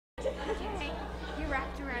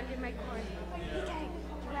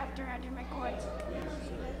my cords.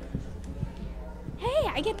 Hey,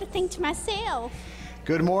 I get the thing to myself.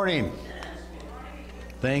 Good morning.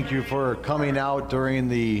 Thank you for coming out during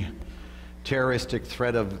the terroristic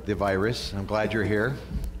threat of the virus. I'm glad you're here.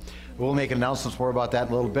 We'll make announcements more about that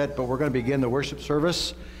in a little bit, but we're going to begin the worship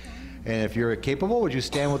service. And if you're capable, would you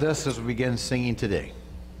stand with us as we begin singing today?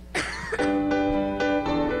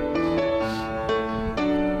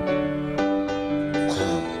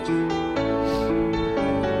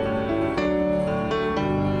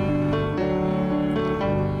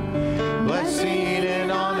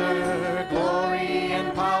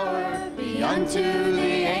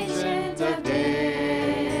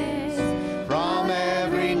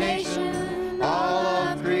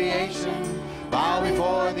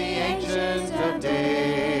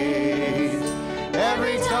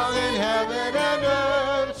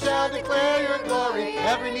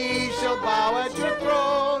 Every knee shall bow at your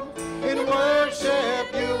throne. In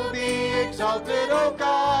worship you will be exalted, O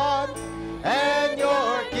God, and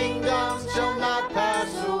your kingdom shall not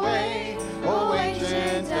pass away, O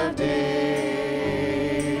ancient of days.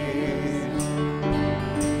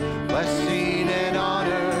 Blessing and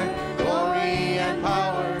honor, glory and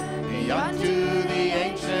power be unto the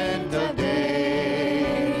ancient of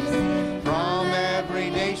days. From every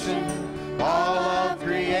nation, all of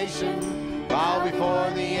creation, bow before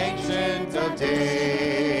the ancient of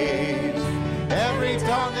days. Every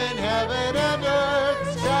tongue in heaven and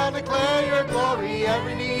earth shall declare your glory.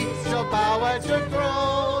 Every knee shall bow at your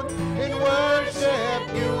throne. In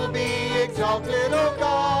worship you will be exalted, O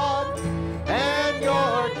God, and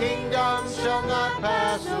your kingdom shall not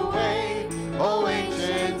pass away, O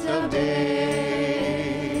ancient of days.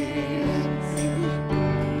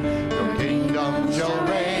 Your kingdom shall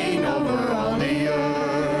reign over all the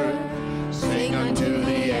earth. Sing unto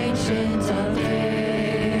the ancient of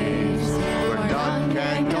days, for none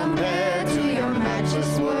can compare to your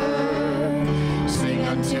matchless word. Sing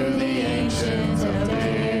unto the ancient of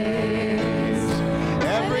days.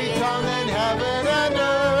 Every tongue in heaven and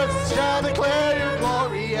earth shall declare your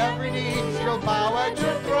glory. Every knee shall bow at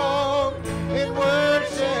your throne. In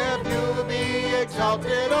worship you will be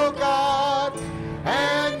exalted, O God,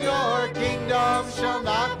 and your kingdom shall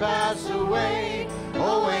not pass away,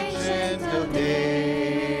 O ancient of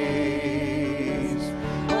days,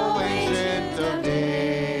 O ancient of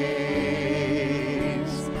days,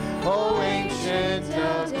 O ancient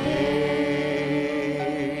of days.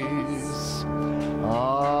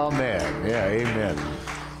 Amen. Yeah, amen.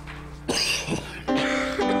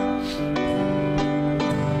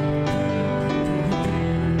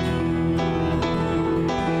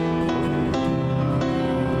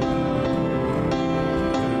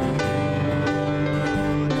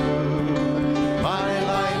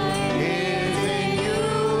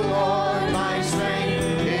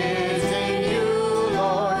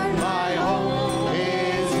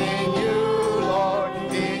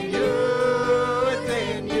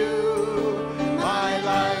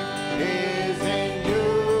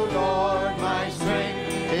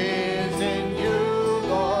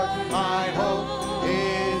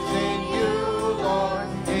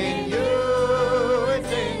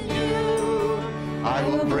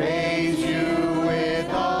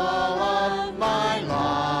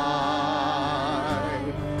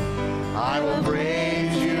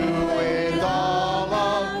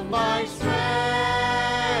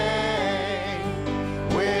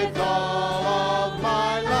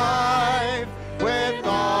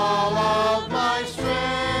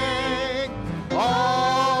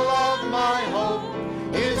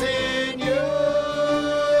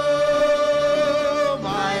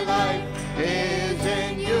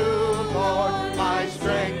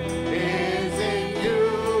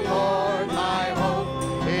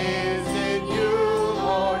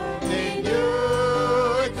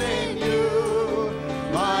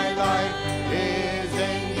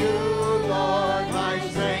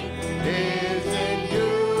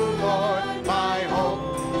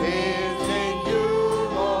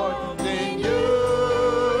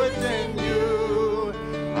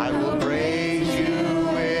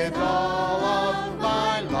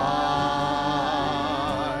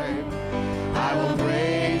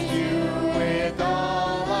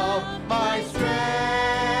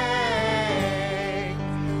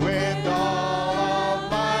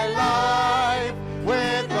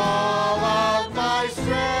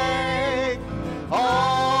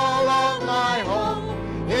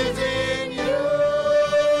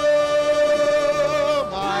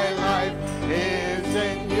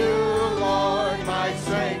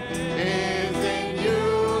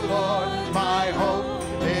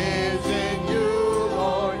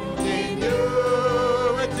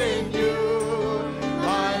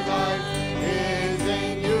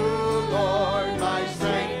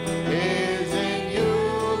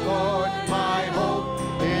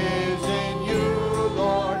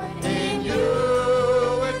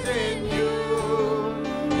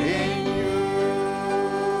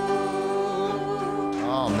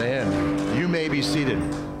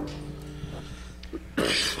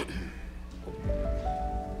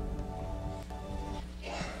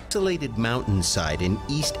 isolated mountainside in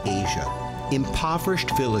East Asia, impoverished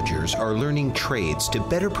villagers are learning trades to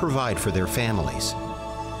better provide for their families.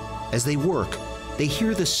 As they work, they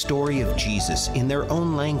hear the story of Jesus in their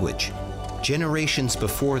own language. Generations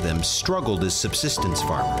before them struggled as subsistence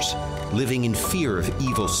farmers, living in fear of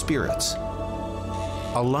evil spirits.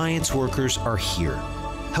 Alliance workers are here,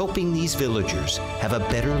 helping these villagers have a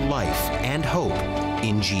better life and hope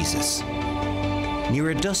in Jesus.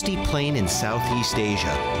 Near a dusty plain in Southeast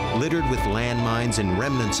Asia, littered with landmines and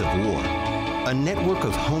remnants of war, a network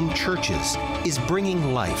of home churches is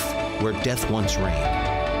bringing life where death once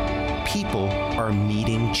reigned. People are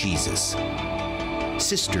meeting Jesus.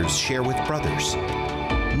 Sisters share with brothers.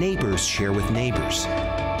 Neighbors share with neighbors.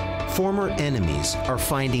 Former enemies are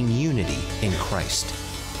finding unity in Christ.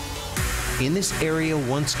 In this area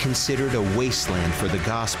once considered a wasteland for the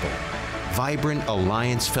gospel, vibrant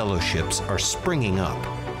alliance fellowships are springing up.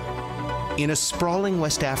 In a sprawling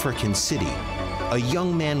West African city, a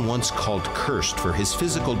young man once called cursed for his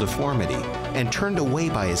physical deformity and turned away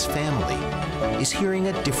by his family is hearing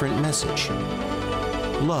a different message.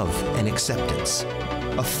 Love and acceptance,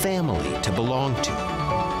 a family to belong to,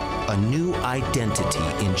 a new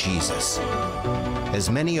identity in Jesus. As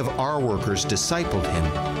many of our workers discipled him,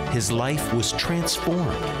 his life was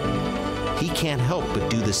transformed. He can't help but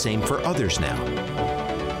do the same for others now.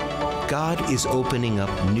 God is opening up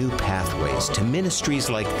new pathways to ministries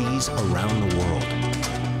like these around the world.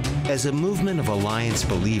 As a movement of Alliance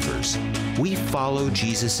believers, we follow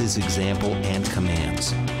Jesus' example and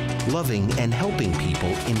commands, loving and helping people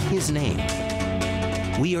in his name.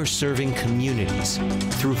 We are serving communities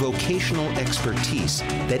through vocational expertise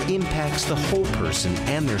that impacts the whole person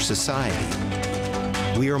and their society.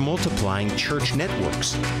 We are multiplying church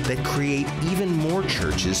networks that create even more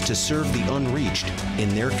churches to serve the unreached in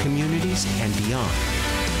their communities and beyond.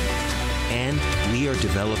 And we are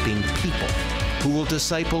developing people who will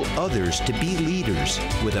disciple others to be leaders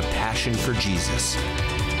with a passion for Jesus.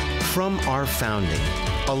 From our founding,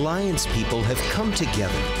 Alliance people have come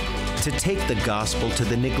together to take the gospel to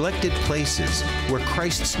the neglected places where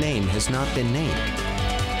Christ's name has not been named.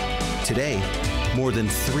 Today, more than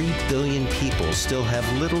 3 billion people still have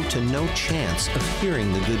little to no chance of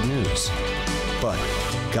hearing the good news. But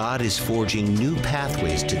God is forging new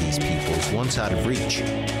pathways to these peoples once out of reach.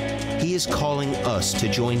 He is calling us to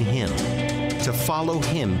join him, to follow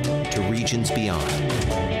him to regions beyond.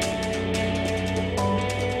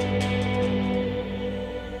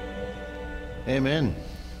 Amen.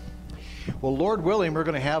 Well, Lord willing, we're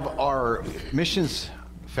going to have our missions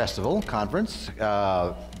festival conference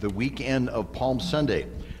the weekend of Palm Sunday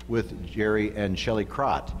with Jerry and Shelley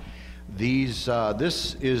Crott. This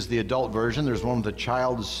is the adult version. There's one with the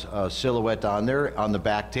child's silhouette on there on the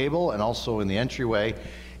back table and also in the entryway.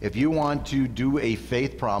 If you want to do a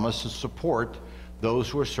faith promise to support those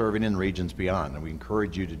who are serving in regions beyond, and we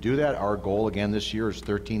encourage you to do that. Our goal again this year is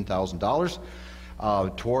 $13,000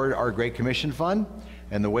 toward our Great Commission Fund.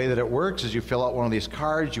 And the way that it works is you fill out one of these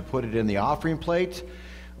cards, you put it in the offering plate,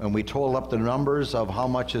 and we total up the numbers of how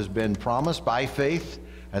much has been promised by faith,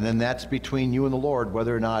 and then that's between you and the Lord,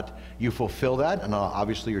 whether or not you fulfill that, and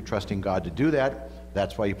obviously you're trusting God to do that.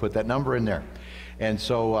 That's why you put that number in there. And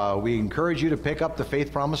so we encourage you to pick up the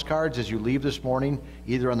faith promise cards as you leave this morning,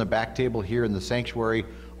 either on the back table here in the sanctuary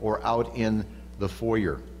or out in the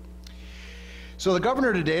foyer. So the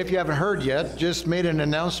governor today, if you haven't heard yet, just made an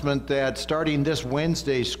announcement that starting this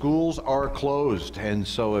Wednesday, schools are closed. And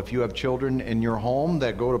so if you have children in your home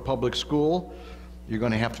that go to public school, you're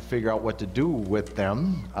going to have to figure out what to do with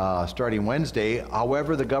them starting Wednesday.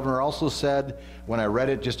 However, the governor also said, when I read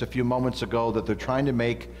it just a few moments ago, that they're trying to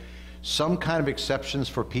make some kind of exceptions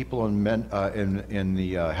for people in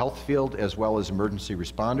the health field as well as emergency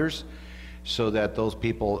responders, so that those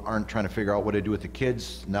people aren't trying to figure out what to do with the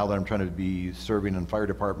kids now that I'm trying to be serving in fire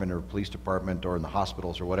department or police department or in the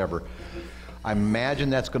hospitals or whatever. I imagine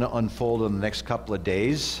that's going to unfold in the next couple of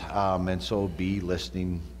days, and so be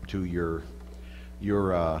listening to your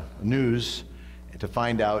news to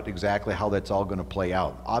find out exactly how that's all going to play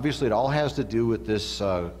out. Obviously, it all has to do with this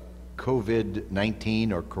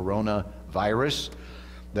COVID-19 or coronavirus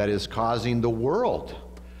that is causing the world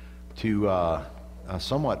to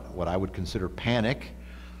somewhat what I would consider panic.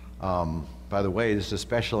 By the way, this is a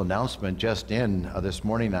special announcement just in this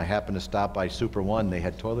morning. I happened to stop by Super One. They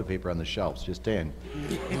had toilet paper on the shelves just in.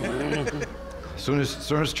 As soon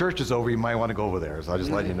as church is over, you might want to go over there, so I'll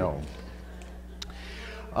just let you know.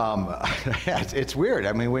 It's weird.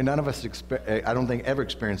 I mean, none of us, I don't think, ever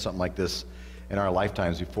experienced something like this in our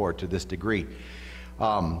lifetimes before to this degree.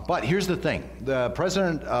 But here's the thing.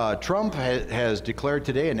 President Trump has declared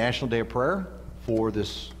today a National Day of Prayer for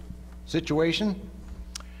this situation.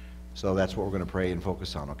 So that's what we're going to pray and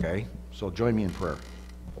focus on, okay? So join me in prayer.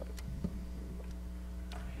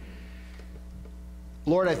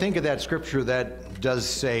 Lord, I think of that scripture that does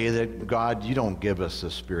say that, God, you don't give us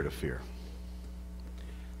a spirit of fear,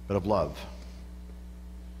 but of love,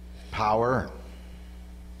 power,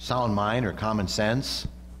 sound mind, or common sense.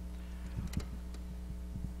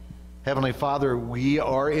 Heavenly Father, we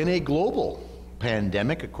are in a global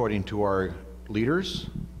pandemic, according to our leaders.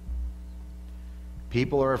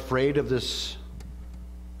 People are afraid of this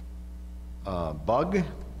bug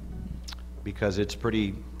because it's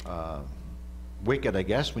pretty wicked, I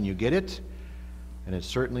guess, when you get it. And it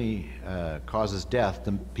certainly causes death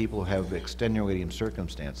to people who have extenuating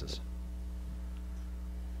circumstances.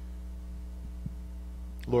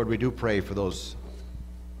 Lord, we do pray for those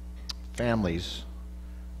families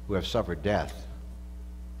who have suffered death.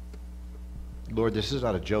 Lord, this is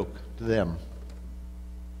not a joke to them.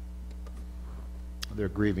 They're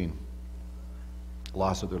grieving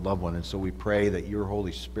loss of their loved one, and so we pray that your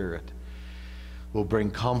Holy Spirit will bring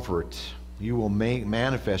comfort. You will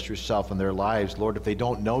manifest yourself in their lives, Lord, if they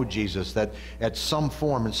don't know Jesus, that at some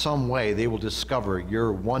form, in some way, they will discover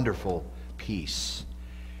your wonderful peace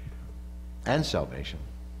and salvation.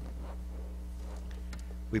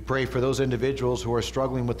 We pray for those individuals who are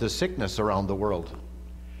struggling with this sickness around the world.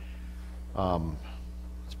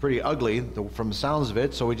 It's pretty ugly from the sounds of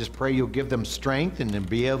it, so we just pray you'll give them strength and then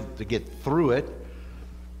be able to get through it.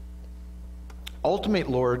 Ultimate,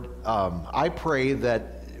 Lord, I pray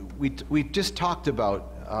that we just talked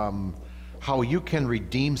about how you can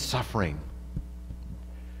redeem suffering.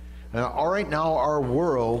 Right now, our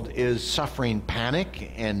world is suffering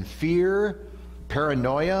panic and fear,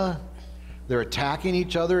 paranoia. They're attacking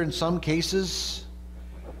each other in some cases.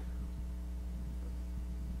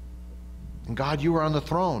 And God, you are on the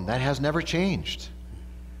throne. That has never changed.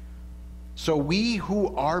 So we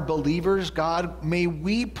who are believers, God, may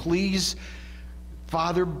we please,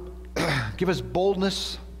 Father, give us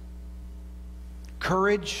boldness,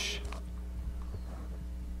 courage,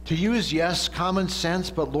 to use, yes, common sense,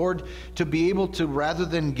 but Lord, to be able to, rather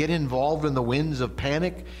than get involved in the winds of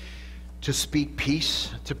panic, to speak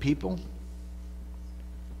peace to people,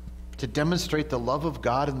 to demonstrate the love of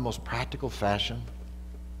God in the most practical fashion,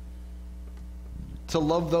 to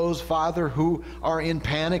love those, Father, who are in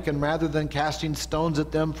panic, and rather than casting stones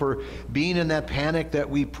at them for being in that panic, that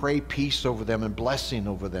we pray peace over them and blessing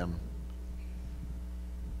over them.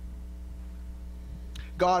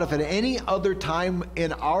 God, if at any other time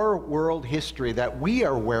in our world history that we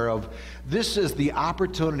are aware of, this is the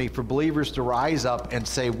opportunity for believers to rise up and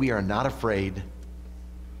say, we are not afraid,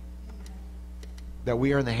 that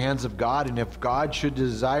we are in the hands of God, and if God should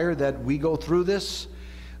desire that we go through this,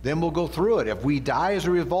 then we'll go through it. If we die as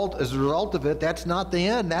a result of it, that's not the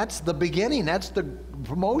end. That's the beginning. That's the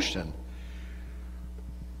promotion.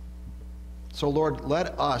 So, Lord,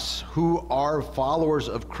 let us who are followers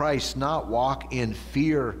of Christ not walk in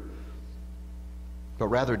fear, but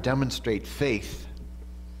rather demonstrate faith.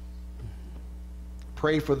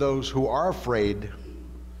 Pray for those who are afraid.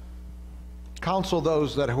 Counsel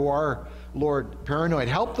those who are, Lord, paranoid.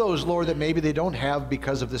 Help those, Lord, that maybe they don't have,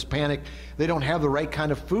 because of this panic, they don't have the right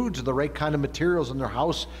kind of foods or the right kind of materials in their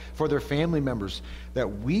house for their family members, that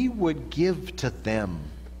we would give to them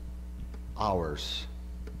ours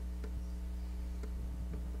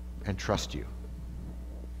and trust you.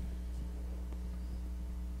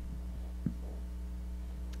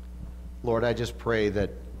 Lord, I just pray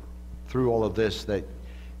that through all of this, that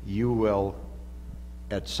you will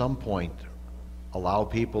at some point allow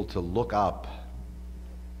people to look up,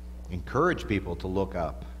 encourage people to look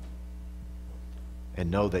up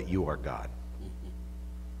and know that you are God.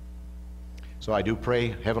 So I do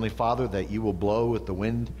pray, Heavenly Father, that you will blow with the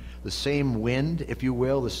wind, the same wind, if you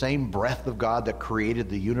will, the same breath of God that created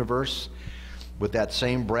the universe. With that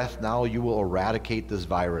same breath, now you will eradicate this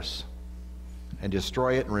virus and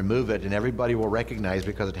destroy it and remove it, and everybody will recognize,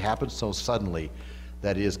 because it happens so suddenly,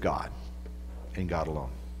 that it is God and God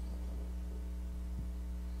alone.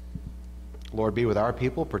 Lord, be with our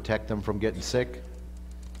people, protect them from getting sick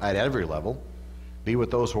at every level. Be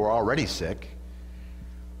with those who are already sick.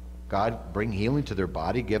 God, bring healing to their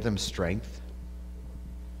body, give them strength.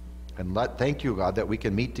 And thank you, God, that we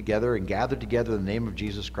can meet together and gather together in the name of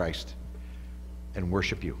Jesus Christ and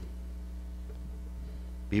worship you.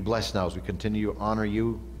 Be blessed now as we continue to honor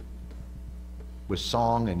you with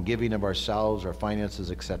song and giving of ourselves, our finances,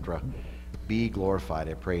 etc. Be glorified,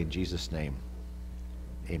 I pray in Jesus' name.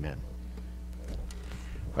 Amen.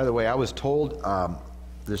 By the way, I was told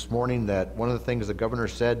this morning that one of the things the governor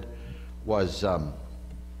said was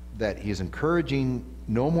that he's encouraging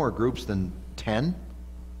no more groups than 10.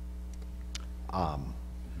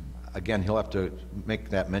 Again, he'll have to make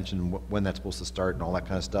that mention when that's supposed to start and all that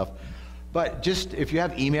kind of stuff. But just, if you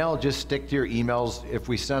have email, just stick to your emails. If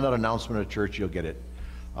we send out an announcement at church, you'll get it.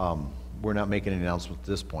 We're not making any announcements at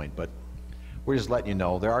this point, but we're just letting you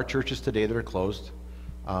know. There are churches today that are closed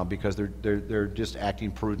because they're just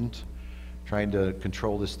acting prudent, trying to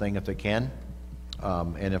control this thing if they can.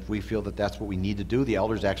 And if we feel that that's what we need to do, the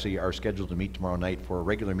elders actually are scheduled to meet tomorrow night for a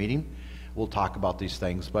regular meeting. We'll talk about these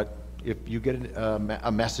things. But if you get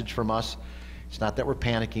a message from us, it's not that we're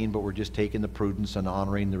panicking, but we're just taking the prudence and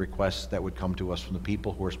honoring the requests that would come to us from the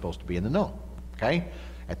people who are supposed to be in the know. Okay?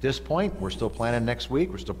 At this point, we're still planning next week.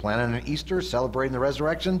 We're still planning on Easter, celebrating the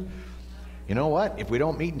resurrection. You know what? If we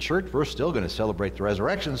don't meet in church, we're still going to celebrate the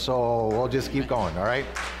resurrection, so we'll just keep going, all right?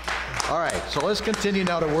 All right, so let's continue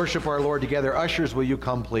now to worship our Lord together. Ushers, will you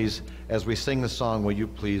come, please? As we sing the song, will you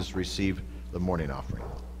please receive the morning offering?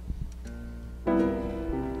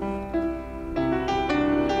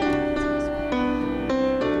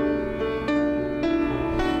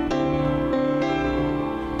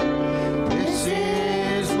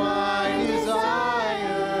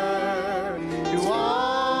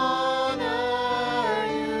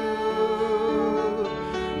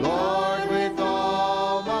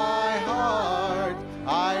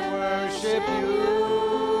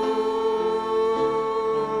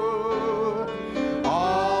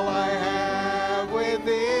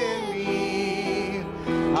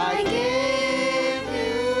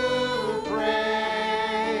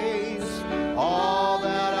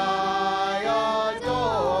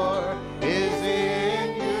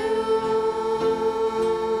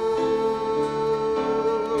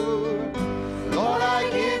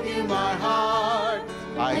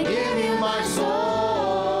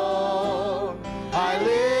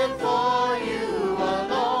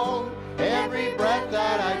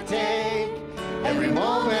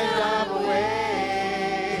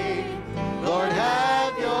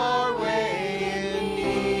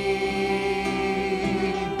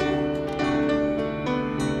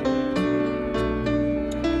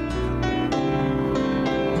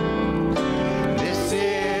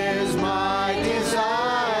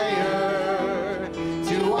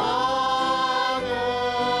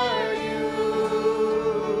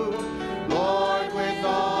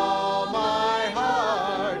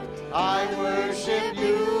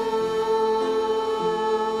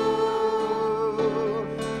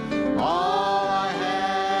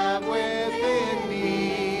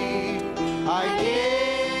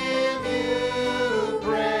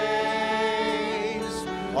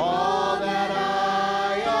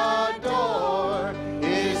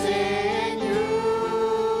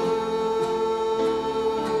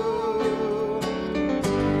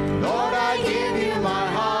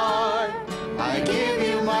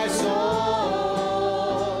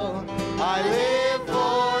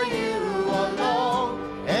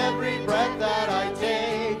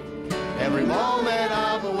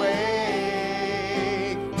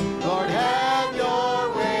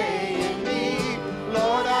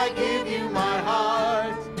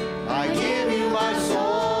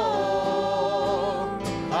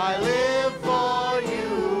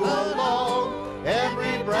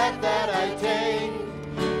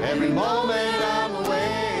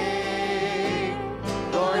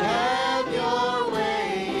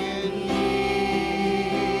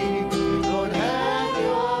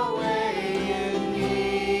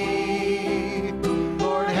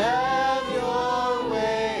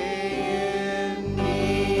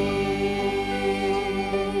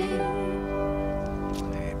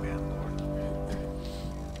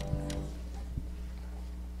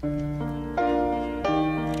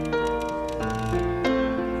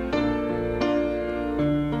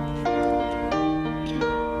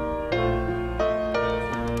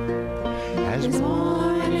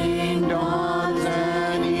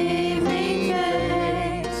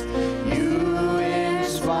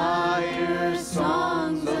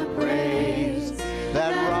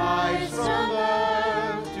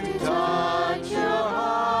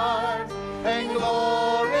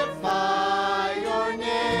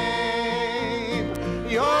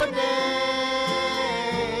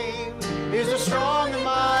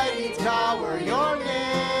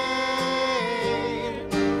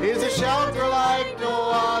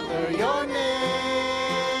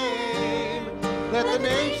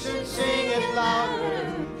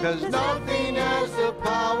 Cause nothing has the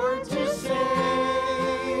power to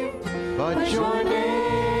save but your name.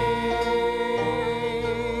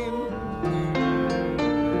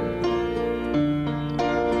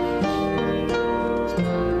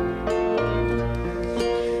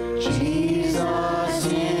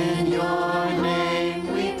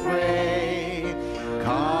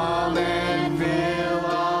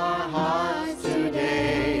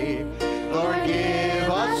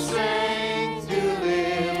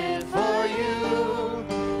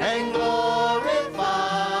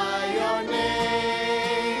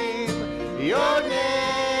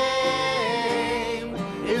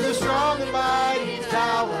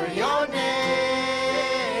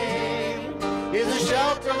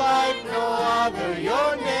 like no other,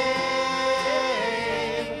 your name.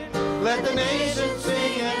 Let the nations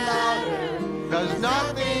sing it louder, 'cause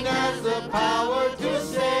nothing has the power to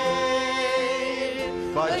save.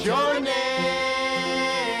 But your name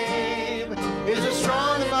is a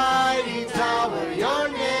strong and mighty tower. Your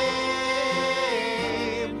name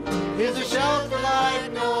is a shelter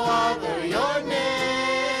like no other. Your name.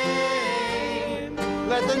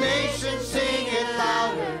 Let the nations sing it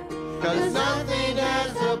louder, 'cause nothing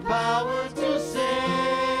has the power to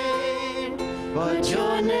save but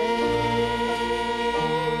your name.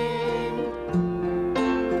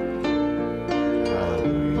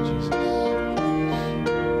 Hallelujah, Jesus.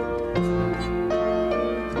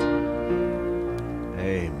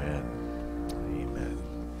 Amen. Amen.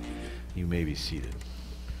 You may be seated.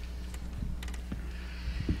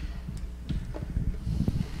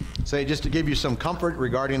 Say, just to give you some comfort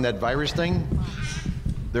regarding that virus thing,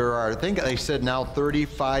 there are, I think they said now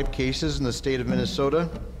 35 cases in the state of Minnesota.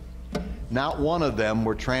 Not one of them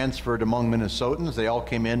were transferred among Minnesotans. They all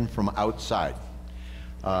came in from outside.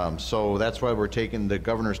 So that's why the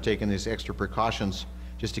governor's taking these extra precautions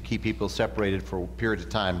just to keep people separated for a period of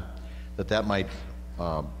time, that might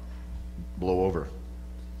blow over.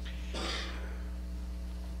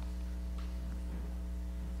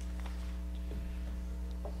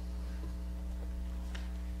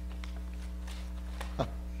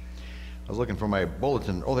 I was looking for my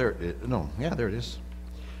bulletin. Oh, there it is. No, yeah, there it is.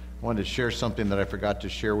 I wanted to share something that I forgot to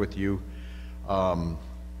share with you. The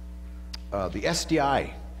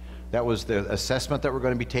SDI, that was the assessment that we're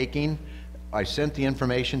going to be taking. I sent the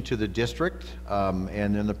information to the district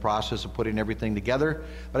and in the process of putting everything together.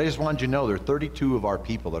 But I just wanted you to know there are 32 of our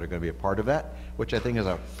people that are going to be a part of that, which I think is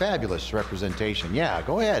a fabulous representation. Yeah,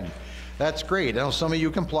 go ahead. That's great. I know some of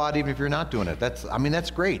you can applaud even if you're not doing it.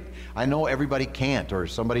 That's great. I know everybody can't, or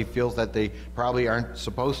somebody feels that they probably aren't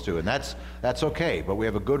supposed to, and that's okay. But we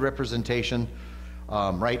have a good representation.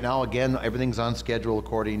 Right now, again, everything's on schedule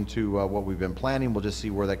according to what we've been planning. We'll just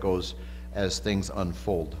see where that goes as things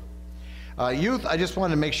unfold. Youth, I just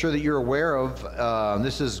wanted to make sure that you're aware of,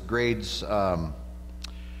 this is grades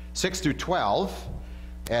 6 through 12.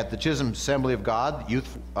 At the Chisholm Assembly of God,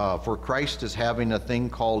 Youth for Christ is having a thing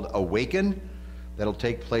called Awaken. That'll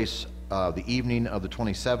take place the evening of the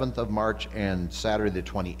 27th of March and Saturday the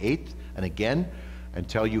 28th. And again,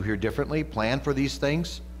 until you hear differently, plan for these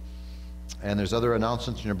things. And there's other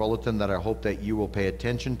announcements in your bulletin that I hope that you will pay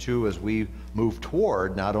attention to as we move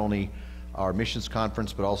toward not only our missions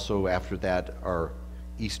conference, but also after that, our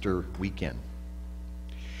Easter weekend.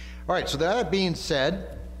 All right, so that being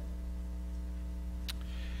said,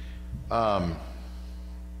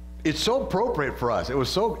 it's so appropriate for us. It was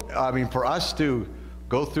so, for us to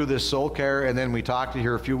go through this soul care, and then we talked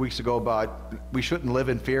here a few weeks ago about we shouldn't live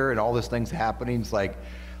in fear and all these things happening. It's like,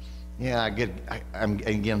 yeah, I'm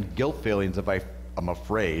getting guilt feelings if I'm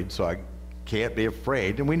afraid, so I can't be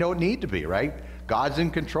afraid, and we don't need to be, right? God's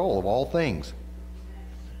in control of all things.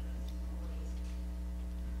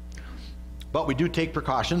 But we do take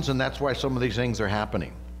precautions, and that's why some of these things are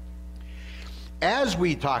happening. As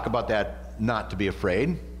we talk about that, not to be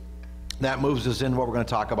afraid, that moves us into what we're going to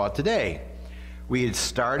talk about today. We had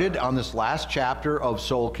started on this last chapter of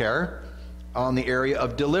soul care on the area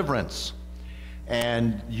of deliverance.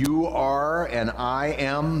 And you are and I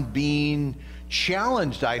am being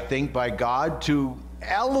challenged, I think, by God to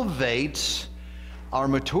elevate our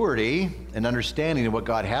maturity and understanding of what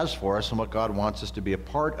God has for us and what God wants us to be a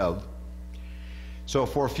part of. So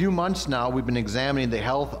for a few months now, we've been examining the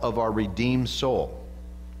health of our redeemed soul.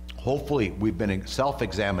 Hopefully, we've been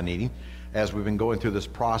self-examining as we've been going through this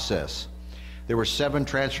process. There were 7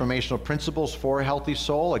 transformational principles for a healthy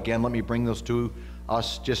soul. Again, let me bring those to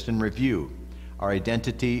us just in review. Our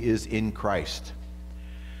identity is in Christ.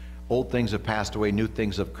 Old things have passed away, new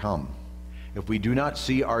things have come. If we do not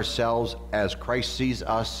see ourselves as Christ sees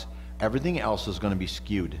us, everything else is going to be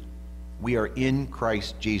skewed. We are in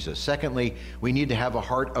Christ Jesus. Secondly, we need to have a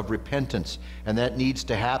heart of repentance, and that needs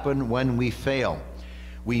to happen when we fail.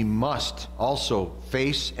 We must also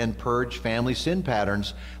face and purge family sin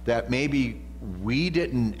patterns that maybe we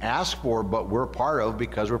didn't ask for, but we're part of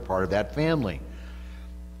because we're part of that family.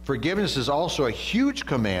 Forgiveness is also a huge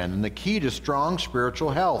command and the key to strong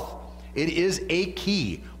spiritual health. It is a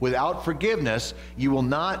key. Without forgiveness, you will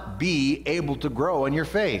not be able to grow in your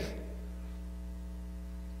faith.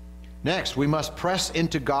 Next, we must press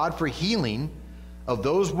into God for healing of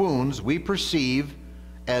those wounds we perceive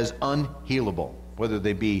as unhealable, whether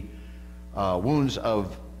they be wounds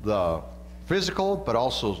of the physical, but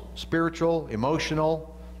also spiritual,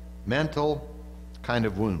 emotional, mental kind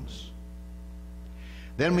of wounds.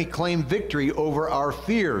 Then we claim victory over our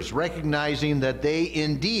fears, recognizing that they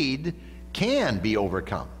indeed can be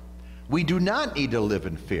overcome. We do not need to live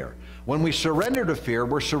in fear. When we surrender to fear,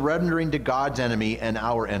 we're surrendering to God's enemy and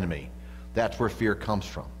our enemy. That's where fear comes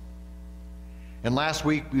from. And last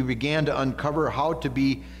week, we began to uncover how to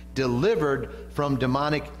be delivered from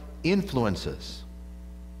demonic influences.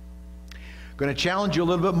 I'm going to challenge you a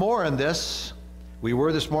little bit more on this. We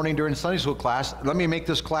were this morning during Sunday school class. Let me make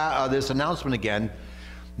this announcement again.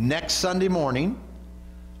 Next Sunday morning,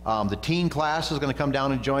 the teen class is going to come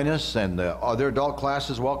down and join us, and the other adult class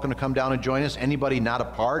is welcome to come down and join us. Anybody not a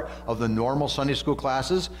part of the normal Sunday school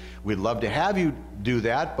classes, we'd love to have you do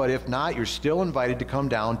that, but if not, you're still invited to come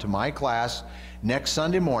down to my class next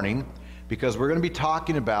Sunday morning, because we're going to be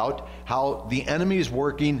talking about how the enemy is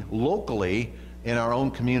working locally in our own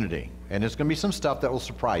community. And there's going to be some stuff that will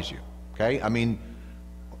surprise you, okay? I mean,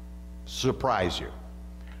 surprise you.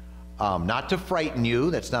 Not to frighten you,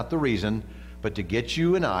 that's not the reason, but to get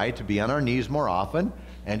you and I to be on our knees more often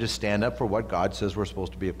and to stand up for what God says we're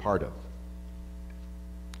supposed to be a part of.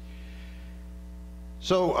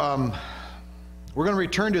 So, we're going to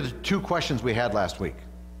return to the two questions we had last week.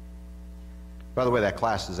 By the way, that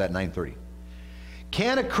class is at 9:30.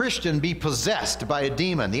 Can a Christian be possessed by a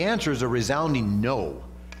demon? The answer is a resounding no.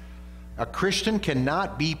 A Christian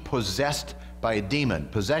cannot be possessed by a demon.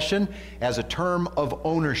 Possession as a term of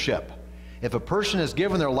ownership. If a person has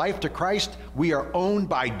given their life to Christ, we are owned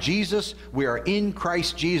by Jesus. We are in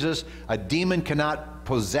Christ Jesus. A demon cannot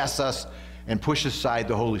possess us and push aside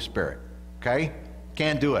the Holy Spirit. Okay?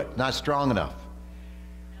 Can't do it. Not strong enough.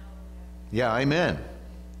 Yeah, amen.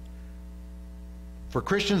 For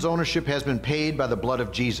Christians, ownership has been paid by the blood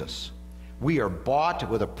of Jesus. We are bought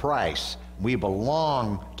with a price. We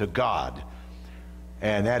belong to God.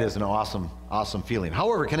 And that is an awesome, awesome feeling.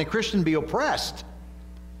 However, can a Christian be oppressed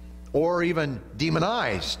or even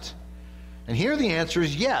demonized? And here the answer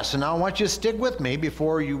is yes. And now I want you to stick with me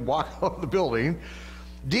before you walk out of the building.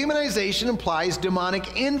 Demonization implies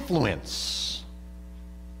demonic influence.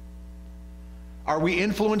 Are we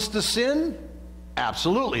influenced to sin?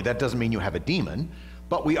 Absolutely. That doesn't mean you have a demon,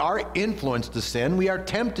 but we are influenced to sin. We are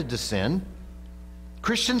tempted to sin.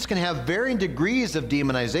 Christians can have varying degrees of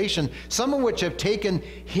demonization, some of which have taken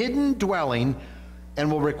hidden dwelling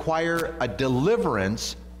and will require a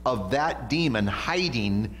deliverance of that demon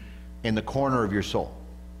hiding in the corner of your soul.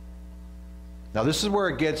 Now this is where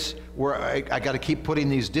it gets, where I got to keep putting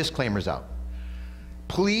these disclaimers out.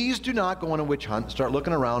 Please do not go on a witch hunt and start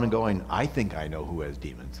looking around and going, I think I know who has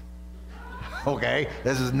demons. Okay?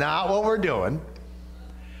 This is not what we're doing.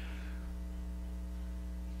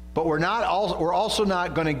 But we're also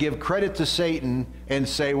not going to give credit to Satan and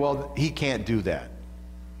say, well, he can't do that.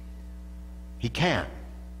 He can't.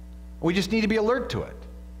 We just need to be alert to it.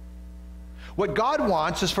 What God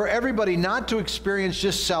wants is for everybody not to experience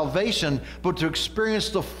just salvation, but to experience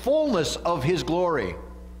the fullness of His glory.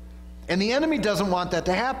 And the enemy doesn't want that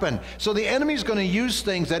to happen. So the enemy's going to use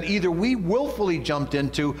things that either we willfully jumped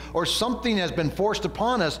into or something has been forced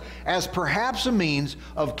upon us as perhaps a means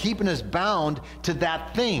of keeping us bound to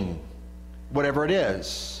that thing, whatever it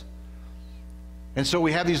is. And so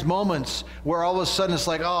we have these moments where all of a sudden it's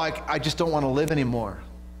like, oh, I just don't want to live anymore.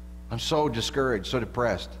 I'm so discouraged, so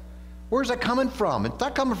depressed. Where's that coming from? It's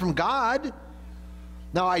not coming from God.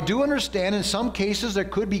 Now, I do understand in some cases there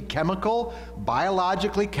could be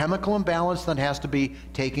biologically chemical imbalance that has to be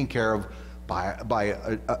taken care of by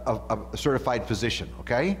a certified physician,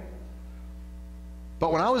 okay?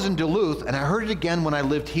 But when I was in Duluth, and I heard it again when I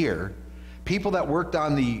lived here, people that worked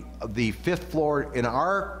on the fifth floor in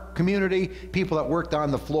our community, people that worked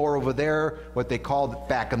on the floor over there, what they called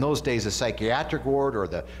back in those days the psychiatric ward or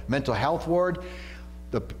the mental health ward,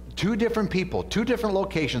 the two different people, two different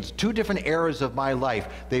locations, two different eras of my life,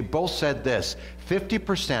 they both said this: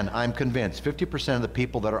 50%, I'm convinced, 50% of the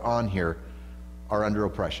people that are on here are under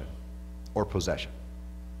oppression or possession.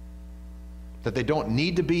 That they don't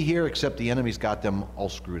need to be here, except the enemy's got them all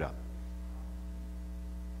screwed up.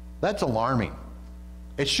 That's alarming.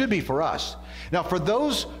 It should be for us. Now for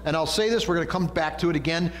those, and I'll say this, we're going to come back to it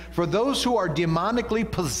again, for those who are demonically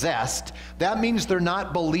possessed, that means they're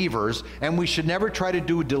not believers, and we should never try to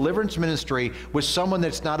do deliverance ministry with someone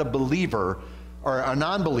that's not a believer, or a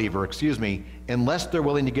non-believer, excuse me, unless they're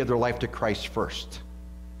willing to give their life to Christ first.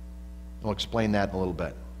 I'll explain that in a little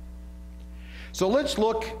bit. So let's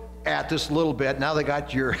look at this a little bit. Now they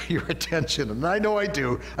got your attention, and I know I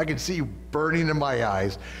do. I can see you burning in my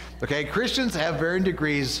eyes. Okay, Christians have varying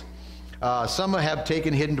degrees. Some have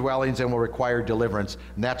taken hidden dwellings and will require deliverance,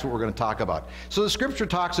 and that's what we're going to talk about. So the scripture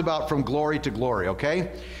talks about from glory to glory,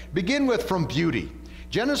 okay? Begin with from beauty.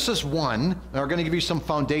 Genesis 1, and we're going to give you some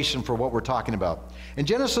foundation for what we're talking about. In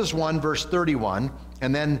Genesis 1, verse 31,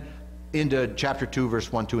 and then into chapter 2,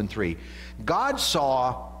 verse 1, 2, and 3, God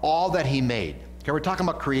saw all that he made. Okay, we're talking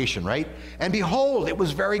about creation, right? And behold, it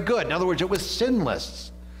was very good. In other words, it was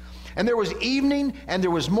sinless. And there was evening, and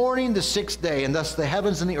there was morning the sixth day, and thus the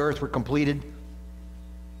heavens and the earth were completed,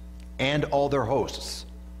 and all their hosts,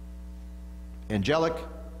 angelic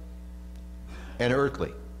and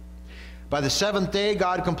earthly. By the seventh day,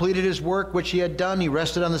 God completed his work which he had done. He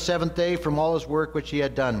rested on the seventh day from all his work which he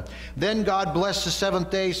had done. Then God blessed the seventh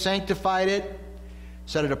day, sanctified it,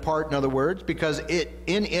 set it apart, in other words, because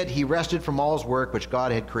in it he rested from all his work which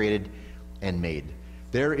God had created and made.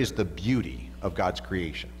 There is the beauty of God's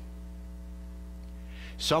creation.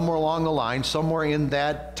 Somewhere along the line, somewhere in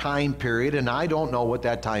that time period, and I don't know what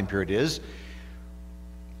that time period is,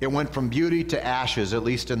 it went from beauty to ashes, at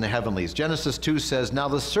least in the heavenlies. Genesis 2 says, "Now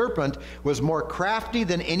the serpent was more crafty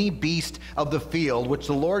than any beast of the field which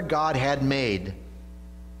the Lord God had made.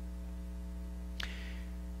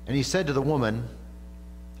 And he said to the woman,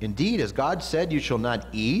 Indeed, as God said, you shall not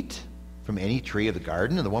eat from any tree of the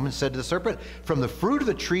garden. And the woman said to the serpent, From the fruit of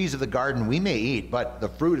the trees of the garden we may eat, but the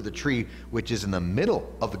fruit of the tree which is in the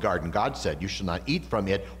middle of the garden, God said, you shall not eat from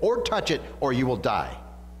it or touch it, or you will die.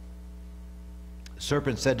 The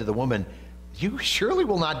serpent said to the woman, You surely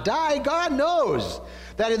will not die. God knows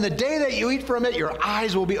that in the day that you eat from it, your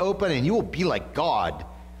eyes will be open and you will be like God,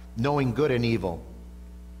 knowing good and evil.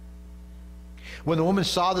 When the woman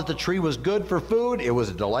saw that the tree was good for food, it was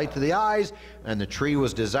a delight to the eyes, and the tree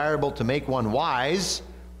was desirable to make one wise,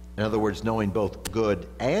 in other words, knowing both good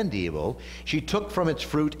and evil, she took from its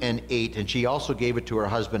fruit and ate, and she also gave it to her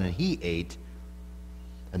husband, and he ate.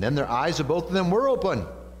 And then their eyes of both of them were open,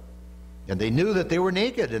 and they knew that they were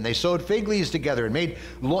naked, and they sewed fig leaves together and made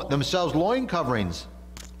themselves loin coverings.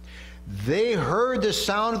 They heard the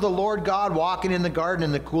sound of the Lord God walking in the garden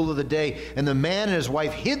in the cool of the day, and the man and his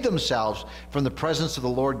wife hid themselves from the presence of the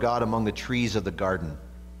Lord God among the trees of the garden.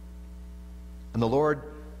 And the Lord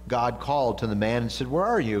God called to the man and said, Where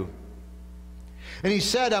are you? And he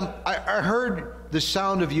said, I heard the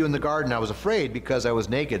sound of you in the garden. I was afraid because I was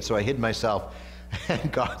naked, so I hid myself.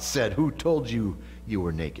 And God said, Who told you you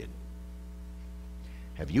were naked?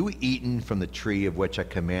 Have you eaten from the tree of which I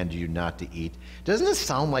commanded you not to eat? Doesn't this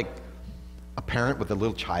sound like a parent with a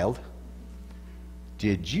little child?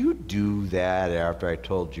 Did you do that after I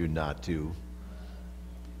told you not to?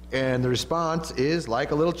 And the response is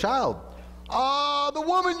like a little child. The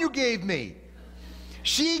woman you gave me.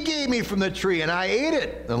 She gave me from the tree and I ate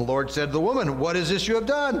it. And the Lord said to the woman, What is this you have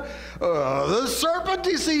done? The serpent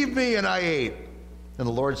deceived me and I ate. And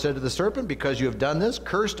the Lord said to the serpent, Because you have done this,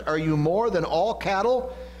 cursed are you more than all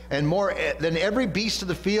cattle, and more than every beast of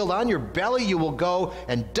the field. On your belly you will go,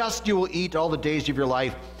 and dust you will eat all the days of your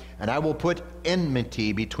life. And I will put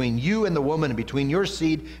enmity between you and the woman, and between your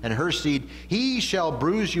seed and her seed. He shall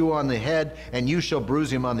bruise you on the head, and you shall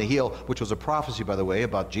bruise him on the heel, which was a prophecy, by the way,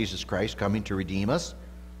 about Jesus Christ coming to redeem us.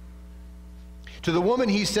 To the woman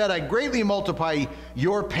he said, I greatly multiply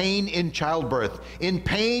your pain in childbirth. In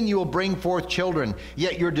pain you will bring forth children,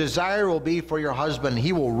 yet your desire will be for your husband.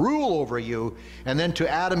 He will rule over you. And then to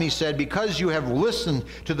Adam he said, Because you have listened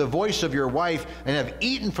to the voice of your wife and have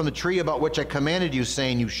eaten from the tree about which I commanded you,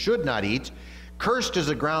 saying you should not eat, cursed is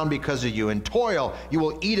the ground because of you. In toil you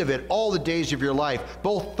will eat of it all the days of your life,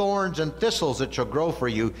 both thorns and thistles it shall grow for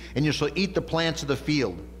you, and you shall eat the plants of the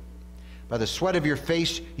field. By the sweat of your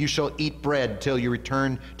face you shall eat bread till you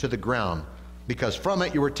return to the ground, because from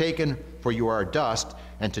it you were taken, for you are dust,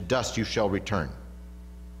 and to dust you shall return.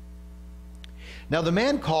 Now the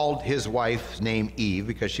man called his wife's name Eve,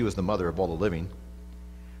 because she was the mother of all the living.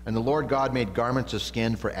 And the Lord God made garments of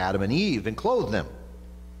skin for Adam and Eve, and clothed them.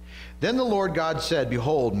 Then the Lord God said,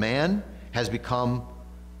 Behold, man has become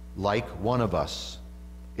like one of us.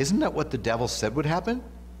 Isn't that what the devil said would happen?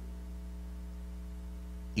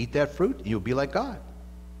 Eat that fruit, and you'll be like God.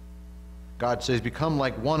 God says, become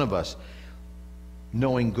like one of us,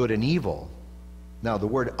 knowing good and evil. Now, the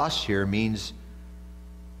word us here means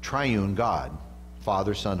triune God,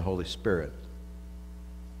 Father, Son, Holy Spirit.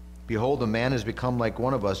 Behold, the man has become like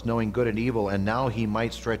one of us, knowing good and evil, and now he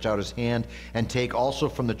might stretch out his hand and take also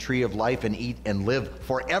from the tree of life and eat and live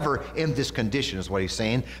forever in this condition, is what he's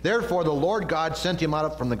saying. Therefore, the Lord God sent him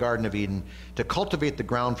out from the Garden of Eden to cultivate the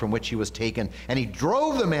ground from which he was taken. And he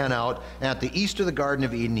drove the man out, and at the east of the Garden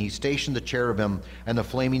of Eden he stationed the cherubim and the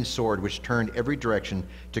flaming sword, which turned every direction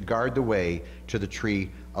to guard the way to the tree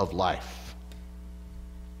of life.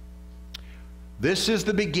 This is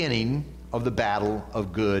the beginning of the battle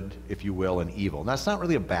of good, if you will, and evil. Now, it's not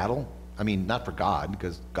really a battle. I mean, not for God,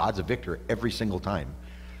 because God's a victor every single time.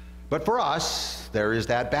 But for us, there is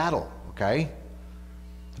that battle, okay?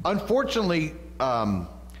 Unfortunately,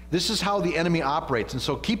 this is how the enemy operates. And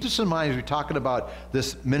so keep this in mind as we're talking about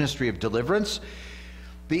this ministry of deliverance.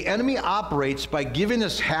 The enemy operates by giving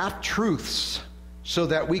us half-truths so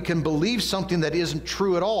that we can believe something that isn't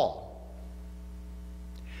true at all.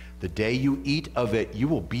 The day you eat of it, you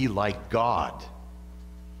will be like God.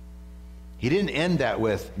 He didn't end that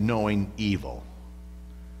with knowing evil.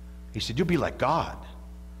 He said, you'll be like God.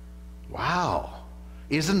 Wow.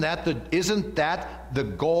 Isn't that the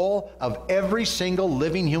goal of every single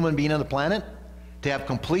living human being on the planet? To have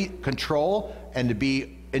complete control and to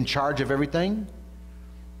be in charge of everything?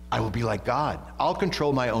 I will be like God. I'll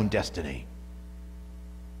control my own destiny.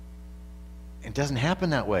 It doesn't happen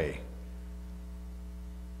that way.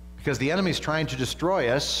 Because the enemy's trying to destroy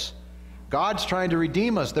us. God's trying to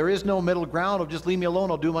redeem us. There is no middle ground of just leave me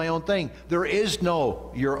alone, I'll do my own thing. There is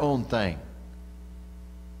no your own thing.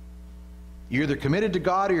 You're either committed to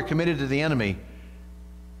God or you're committed to the enemy.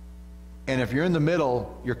 And if you're in the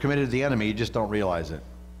middle, you're committed to the enemy, you just don't realize it.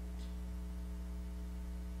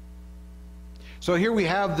 So here we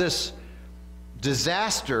have this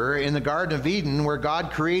disaster in the Garden of Eden where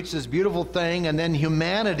God creates this beautiful thing and then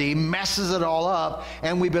humanity messes it all up,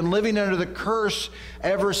 and we've been living under the curse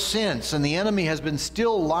ever since. And the enemy has been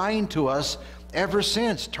still lying to us ever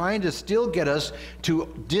since, trying to still get us to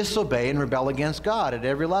disobey and rebel against God at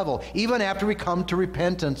every level, even after we come to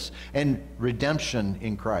repentance and redemption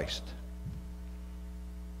in Christ.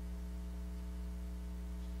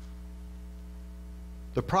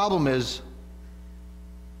 The problem is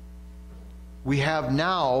we have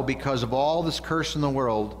now, because of all this curse in the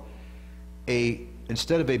world,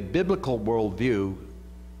 instead of a biblical worldview,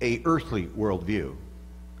 an earthly worldview.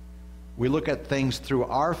 We look at things through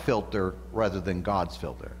our filter rather than God's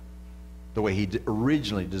filter, the way He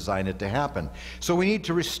originally designed it to happen. So we need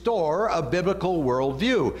to restore a biblical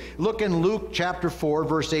worldview. Look in Luke chapter 4,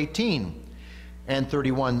 verse 18 and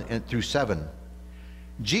 31 through 7.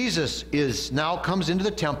 Jesus now comes into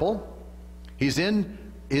the temple. He's in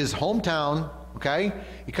his hometown, okay?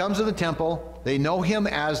 He comes to the temple. They know him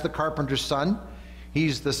as the carpenter's son.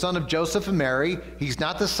 He's the son of Joseph and Mary. He's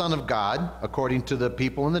not the son of God, according to the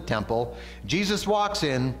people in the temple. Jesus walks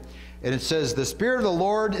in, and it says, the Spirit of the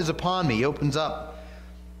Lord is upon me. He opens up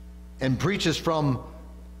and preaches from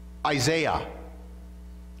Isaiah.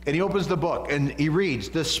 And he opens the book, and he reads,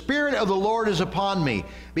 the Spirit of the Lord is upon me,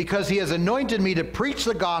 because He has anointed me to preach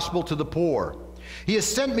the gospel to the poor. He has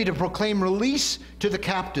sent me to proclaim release to the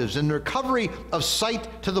captives and recovery of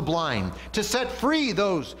sight to the blind, to set free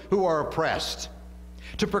those who are oppressed,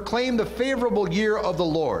 to proclaim the favorable year of the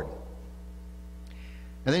Lord.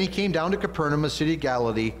 And then He came down to Capernaum, a city of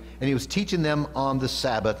Galilee, and He was teaching them on the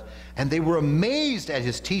Sabbath. And they were amazed at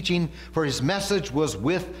His teaching, for His message was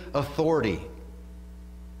with authority.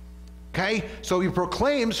 Okay? So He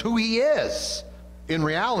proclaims who He is in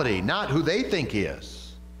reality, not who they think He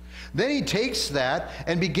is. Then He takes that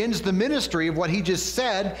and begins the ministry of what He just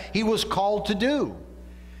said He was called to do.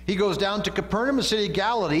 He goes down to Capernaum, a city of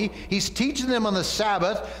Galilee. He's teaching them on the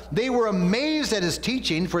Sabbath. They were amazed at His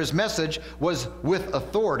teaching, for His message was with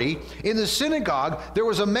authority. In the synagogue, there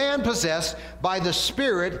was a man possessed by the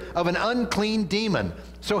spirit of an unclean demon.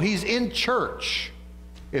 So He's in church,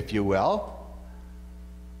 if you will.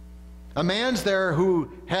 A man's there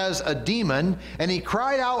who has a demon, and he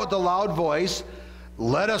cried out with a loud voice,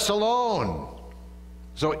 let us alone.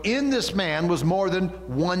 So in this man was more than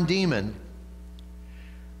one demon.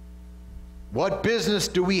 What business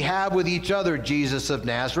do we have with each other, Jesus of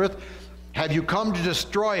Nazareth? Have you come to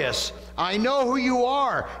destroy us? I know who you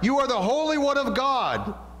are. You are the Holy One of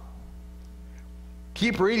God.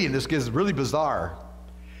 Keep reading. This gets really bizarre.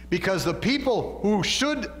 Because the people who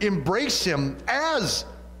should embrace Him as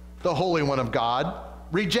the Holy One of God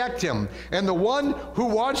reject Him. And the one who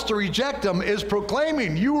wants to reject Him is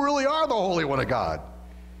proclaiming, you really are the Holy One of God.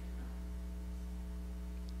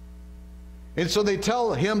 And so they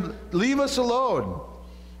tell him, leave us alone.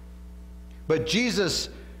 But Jesus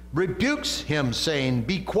rebukes him, saying,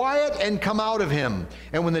 be quiet and come out of him.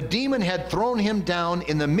 And when the demon had thrown him down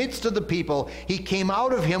in the midst of the people, he came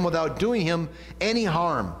out of him without doing him any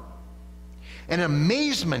harm. And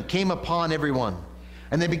amazement came upon everyone.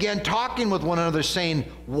 And they began talking with one another, saying,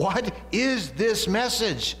 what is this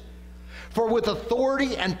message? For with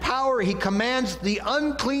authority and power he commands the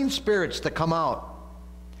unclean spirits to come out.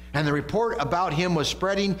 And the report about him was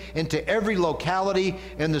spreading into every locality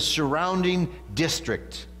in the surrounding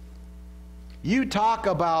district. You talk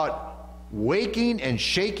about waking and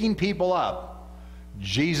shaking people up.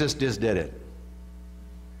 Jesus just did it.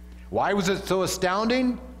 Why was it so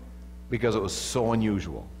astounding? Because it was so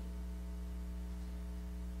unusual.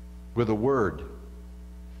 with a word.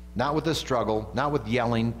 Not with a struggle, not with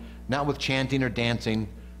yelling, not with chanting or dancing,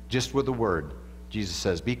 just with a word. Jesus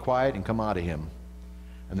says, be quiet and come out of him.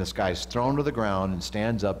 And this guy's thrown to the ground and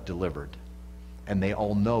stands up delivered. And they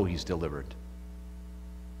all know he's delivered.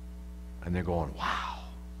 And they're going, wow,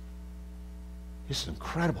 this is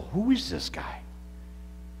incredible. Who is this guy?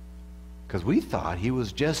 Because we thought he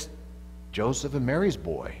was just Joseph and Mary's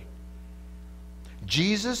boy.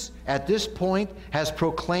 Jesus, at this point, has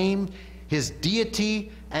proclaimed his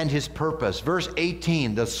deity and his purpose. Verse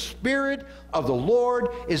 18, the Spirit of the Lord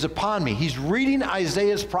is upon me. He's reading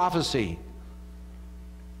Isaiah's prophecy.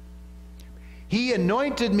 He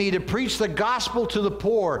anointed me to preach the gospel to the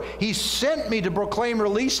poor. He sent me to proclaim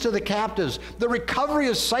release to the captives, the recovery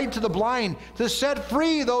of sight to the blind, to set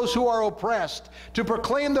free those who are oppressed, to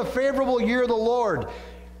proclaim the favorable year of the Lord.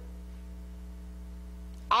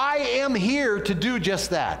 I am here to do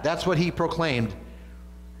just that. That's what he proclaimed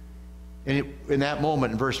in that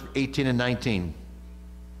moment in verse 18 and 19.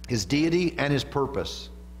 His deity and his purpose.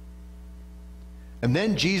 And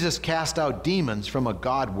then Jesus cast out demons from a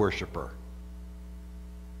God worshiper.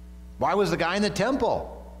 Why was the guy in the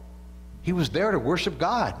temple? He was there to worship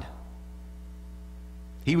God.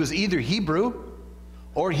 He was either Hebrew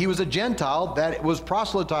or he was a Gentile that was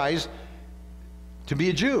proselytized to be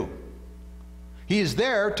a Jew. He is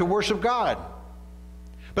there to worship God.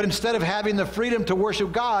 But instead of having the freedom to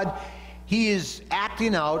worship God, he is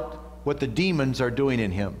acting out what the demons are doing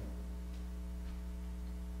in him.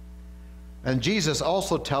 And Jesus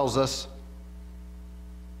also tells us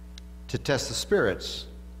to test the spirits.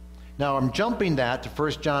 Now, I'm jumping that to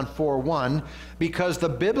 1 John 4:1 because the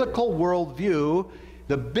biblical worldview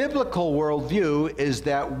is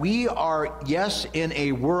that we are, yes, in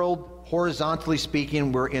a world, horizontally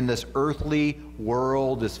speaking, we're in this earthly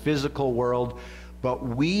world, this physical world, but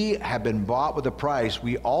we have been bought with a price.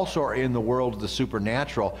 We also are in the world of the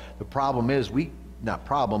supernatural. The problem is,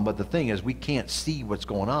 the thing is, we can't see what's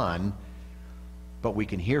going on, but we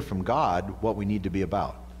can hear from God what we need to be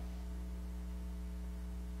about.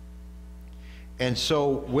 And so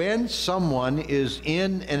when someone is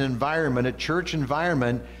in an environment, a church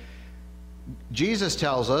environment, Jesus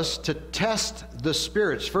tells us to test the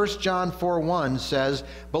spirits. 1 John 4:1 says,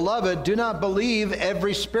 beloved, do not believe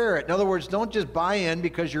every spirit. In other words, don't just buy in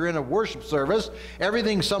because you're in a worship service.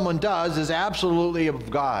 Everything someone does is absolutely of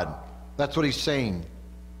God. That's what he's saying.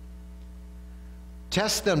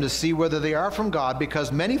 Test them to see whether they are from God,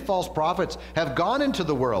 because many false prophets have gone into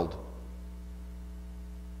the world.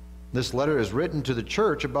 This letter is written to the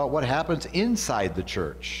church about what happens inside the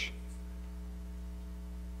church.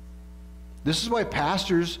 This is why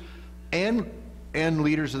pastors and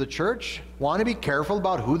leaders of the church want to be careful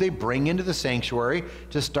about who they bring into the sanctuary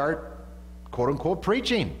to start, quote-unquote,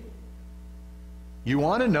 preaching. You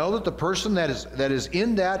want to know that the person that is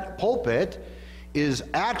in that pulpit is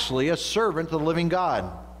actually a servant of the living God.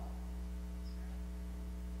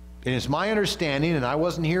 And it's my understanding, and I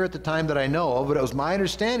wasn't here at the time that I know of, but it was my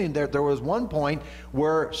understanding that there was one point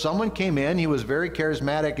where someone came in. He was very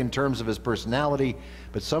charismatic in terms of his personality,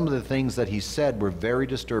 but some of the things that he said were very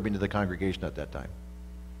disturbing to the congregation at that time.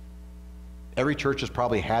 Every church has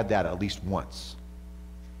probably had that at least once.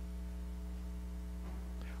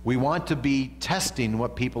 We want to be testing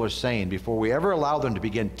what people are saying before we ever allow them to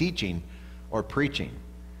begin teaching or preaching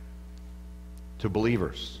to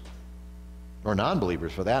believers. Or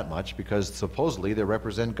non-believers for that much, because supposedly they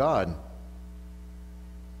represent God.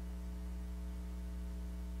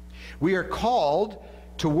 We are called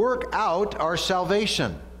to work out our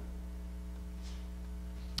salvation.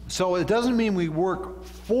 So it doesn't mean we work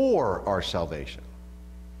for our salvation.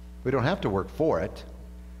 We don't have to work for it.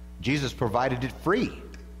 Jesus provided it free.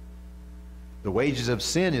 The wages of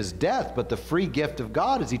sin is death, but the free gift of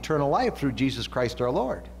God is eternal life through Jesus Christ our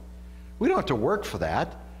Lord. We don't have to work for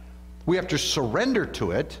that. We have to surrender to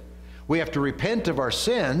it. We have to repent of our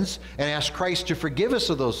sins and ask Christ to forgive us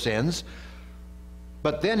of those sins.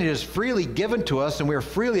 But then it is freely given to us, and we are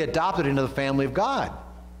freely adopted into the family of God.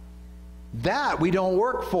 That we don't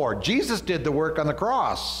work for. Jesus did the work on the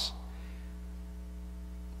cross.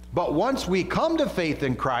 But once we come to faith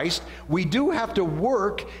in Christ, we do have to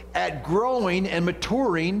work at growing and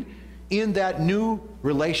maturing in that new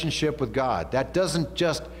relationship with God. That doesn't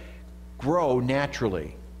just grow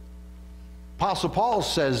naturally. Apostle Paul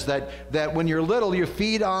says that when you're little, you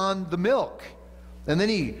feed on the milk. And then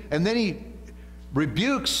he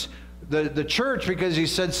rebukes the church because he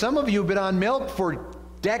said, some of you have been on milk for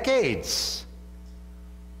decades.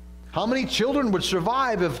 How many children would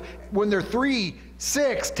survive if when they're 3,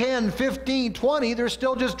 6, 10, 15, 20, they're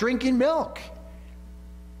still just drinking milk?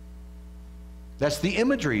 That's the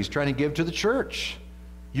imagery he's trying to give to the church.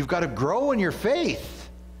 You've got to grow in your faith.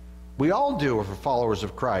 We all do if we're followers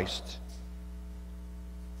of Christ.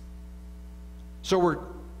 So we're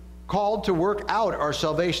called to work out our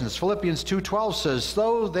salvation. Philippians 2:12 says,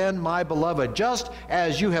 "So then, my beloved, just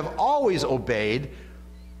as you have always obeyed,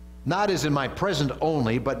 not as in my present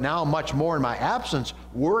only, but now much more in my absence,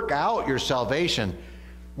 work out your salvation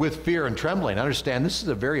with fear and trembling." Understand, this is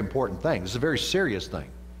a very important thing. This is a very serious thing.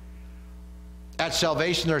 At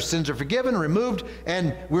salvation, our sins are forgiven, removed,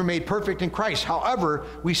 and we're made perfect in Christ. However,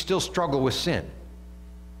 we still struggle with sin.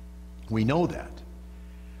 We know that.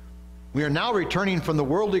 We are now returning from the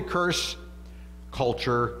worldly curse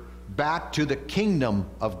culture back to the kingdom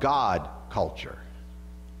of God culture.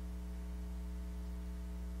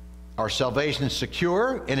 Our salvation is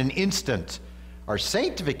secure in an instant. Our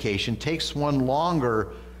sanctification takes one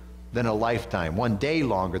longer than a lifetime, one day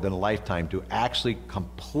longer than a lifetime to actually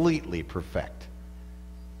completely perfect.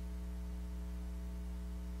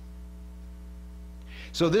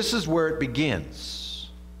 So this is where it begins.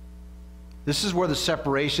 This is where the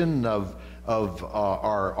separation of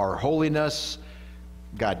our holiness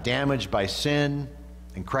got damaged by sin.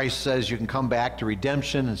 And Christ says you can come back to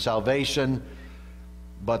redemption and salvation,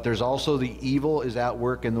 but there's also the evil is at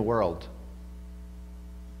work in the world.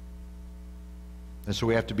 And so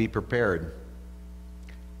we have to be prepared.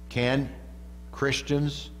 Can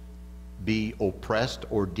Christians be oppressed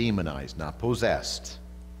or demonized, not possessed?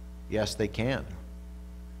 Yes, they can.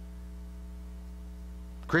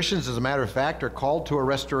 Christians, as a matter of fact, are called to a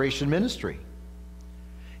restoration ministry.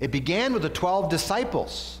 It began with the 12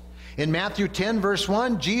 disciples. In Matthew 10, verse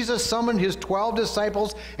 1, Jesus summoned his 12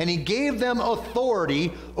 disciples, and he gave them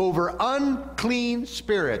authority over unclean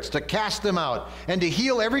spirits to cast them out and to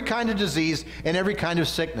heal every kind of disease and every kind of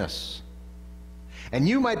sickness. And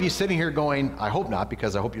you might be sitting here going, I hope not,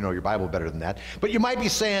 because I hope you know your Bible better than that, but you might be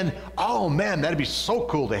saying, oh man, that'd be so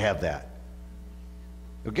cool to have that.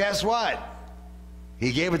 Well, guess what?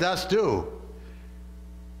 He gave it to us too.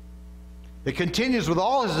 It continues with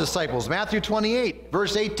all his disciples. Matthew 28,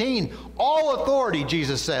 verse 18. All authority,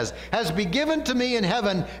 Jesus says, has been given to me in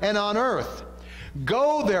heaven and on earth.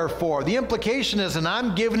 Go therefore. The implication is, and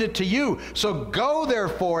I'm giving it to you. So go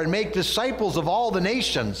therefore and make disciples of all the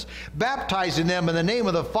nations, baptizing them in the name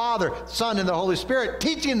of the Father, Son, and the Holy Spirit,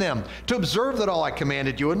 teaching them to observe that all I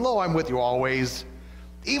commanded you. And lo, I'm with you always,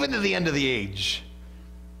 even to the end of the age.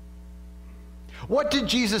 What did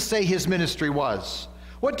Jesus say his ministry was?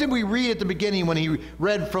 What did we read at the beginning when he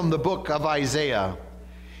read from the book of Isaiah?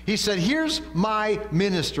 He said, here's my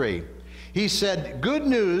ministry. He said, good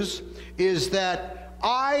news is that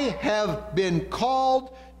I have been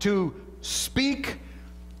called to speak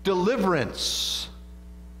deliverance,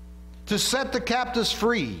 to set the captives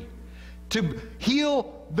free, to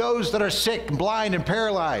heal those that are sick, blind, and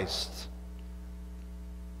paralyzed.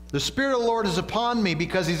 The Spirit of the Lord is upon me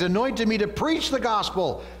because he's anointed me to preach the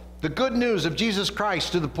gospel, the good news of Jesus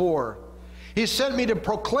Christ to the poor. He sent me to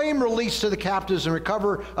proclaim release to the captives and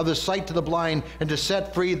recover of the sight to the blind, and to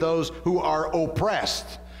set free those who are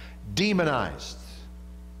oppressed, demonized,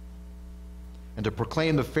 and to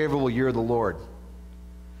proclaim the favorable year of the Lord.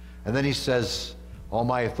 And then he says, all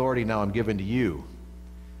my authority now I'm given to you.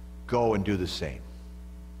 Go and do the same.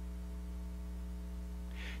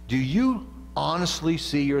 Do you honestly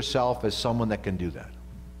see yourself as someone that can do that?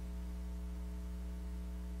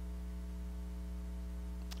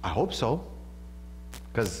 I hope so.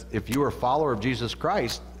 Because if you are a follower of Jesus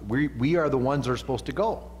Christ, we are the ones that are supposed to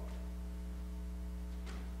go.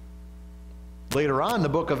 Later on in the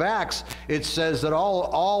book of Acts, it says that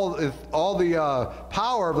all the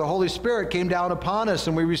power of the Holy Spirit came down upon us,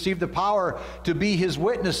 and we received the power to be his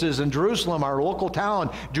witnesses in Jerusalem, our local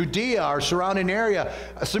town, Judea, our surrounding area,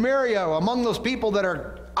 Samaria, among those people that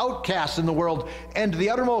are outcasts in the world, and to the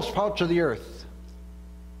uttermost parts of the earth.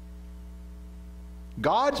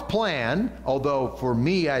 God's plan, although for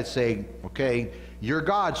me I'd say, okay, you're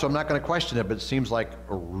God, so I'm not going to question it, but it seems like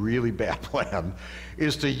a really bad plan,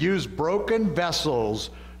 is to use broken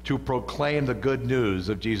vessels to proclaim the good news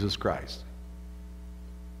of Jesus Christ.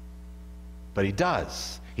 But he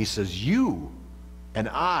does. He says, you and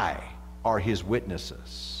I are his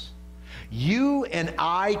witnesses. You and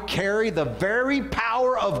I carry the very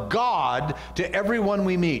power of God to everyone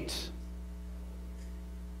we meet.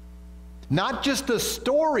 Not just the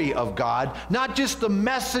story of God, not just the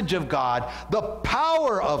message of God, the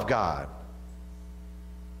power of God.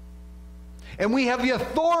 And we have the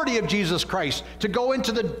authority of Jesus Christ to go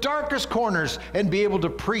into the darkest corners and be able to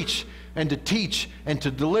preach and to teach and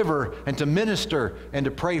to deliver and to minister and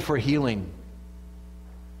to pray for healing.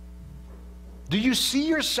 Do you see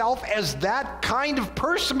yourself as that kind of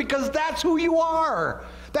person? Because that's who you are.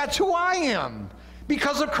 That's who I am,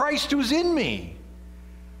 because of Christ who's in me.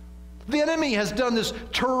 The enemy has done this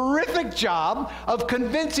terrific job of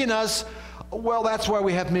convincing us, well, that's why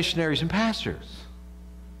we have missionaries and pastors.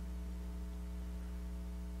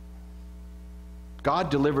 God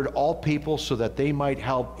delivered all people so that they might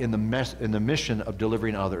help in the mission of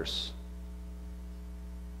delivering others.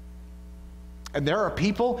 And there are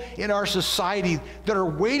people in our society that are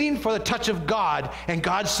waiting for the touch of God, and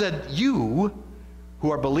God said, you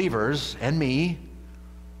who are believers, and me,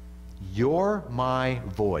 you're my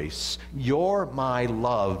voice, you're my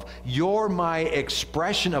love, you're my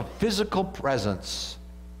expression of physical presence.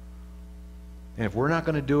 And if we're not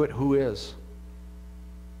going to do it, who is?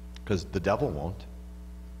 Because the devil won't.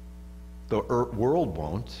 The world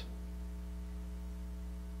won't.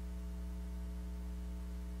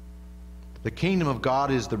 The kingdom of God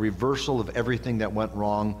is the reversal of everything that went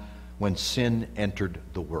wrong when sin entered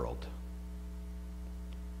the world.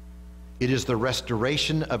 It is the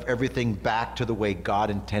restoration of everything back to the way God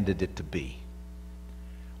intended it to be.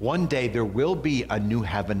 One day there will be a new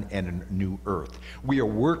heaven and a new earth. We are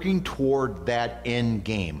working toward that end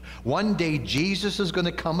game. One day Jesus is going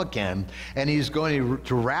to come again, and he's going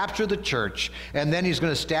to rapture the church, and then he's going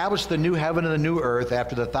to establish the new heaven and the new earth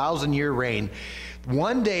after the 1,000-year reign.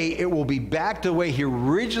 One day it will be back to the way he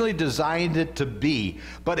originally designed it to be.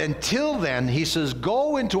 But until then, he says,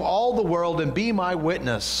 go into all the world and be my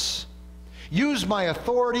witness. Use my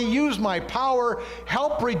authority, use my power,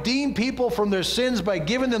 help redeem people from their sins by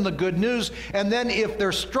giving them the good news. And then if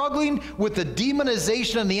they're struggling with the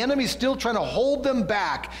demonization and the enemy's still trying to hold them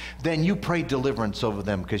back, then you pray deliverance over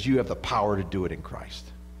them, because you have the power to do it in Christ.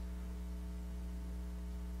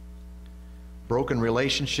 Broken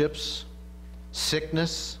relationships,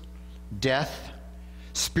 sickness, death,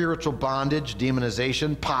 spiritual bondage,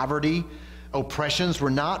 demonization, poverty, oppressions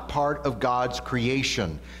were not part of God's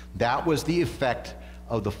creation. That was the effect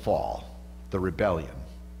of the fall, the rebellion.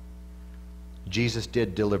 Jesus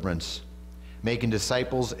did deliverance. Making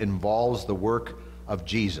disciples involves the work of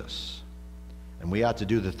Jesus. And we ought to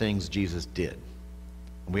do the things Jesus did.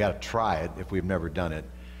 And we ought to try it, if we've never done it,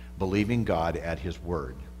 believing God at his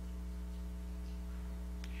word.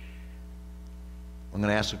 I'm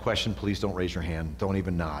going to ask a question. Please don't raise your hand. Don't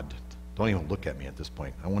even nod. Don't even look at me at this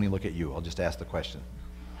point. I won't even look at you. I'll just ask the question.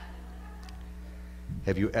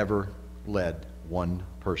 Have you ever led one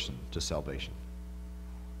person to salvation?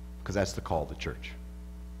 Because that's the call of the church.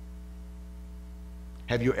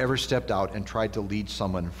 Have you ever stepped out and tried to lead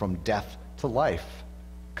someone from death to life?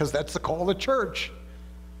 Because that's the call of the church.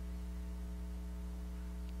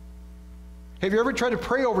 Have you ever tried to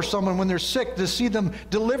pray over someone when they're sick to see them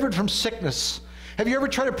delivered from sickness? Have you ever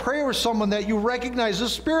tried to pray over someone that you recognize the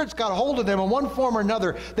Spirit's got hold of them in one form or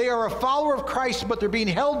another? They are a follower of Christ, but they're being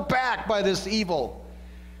held back by this evil.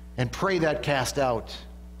 And pray that cast out.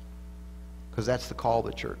 Because that's the call of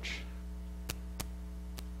the church.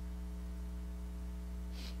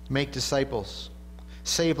 Make disciples.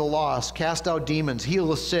 Save the lost. Cast out demons. Heal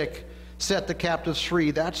the sick. Set the captives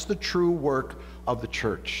free. That's the true work of the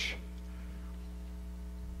church.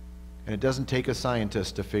 And it doesn't take a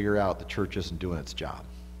scientist to figure out the church isn't doing its job.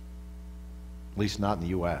 At least not in the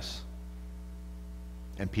U.S.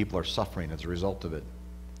 And people are suffering as a result of it.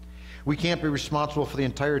 We can't be responsible for the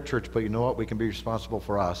entire church, but you know what? We can be responsible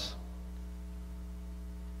for us.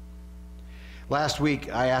 Last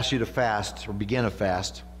week, I asked you to fast, or begin a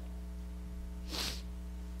fast.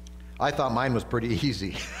 I thought mine was pretty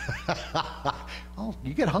easy. Oh,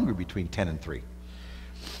 you get hungry between 10 and 3.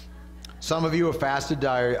 Some of you have fasted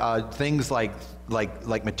things like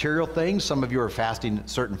material things. Some of you are fasting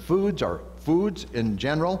certain foods or foods in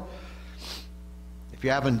general. If you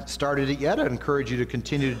haven't started it yet, I'd encourage you to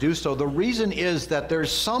continue to do so. The reason is that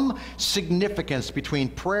there's some significance between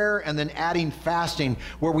prayer and then adding fasting,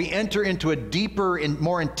 where we enter into a deeper and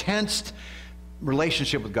more intense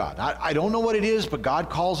relationship with God. I don't know what it is, but God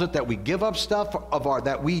calls it that we give up stuff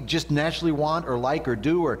that we just naturally want or like or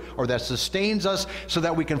do or that sustains us so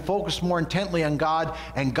that we can focus more intently on God,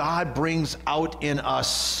 and God brings out in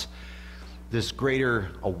us this greater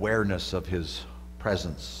awareness of his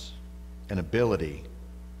presence and ability.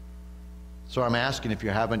 So I'm asking, if you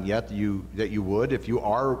haven't yet, that you would. If you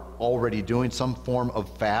are already doing some form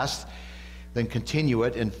of fast, then continue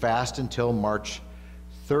it and fast until March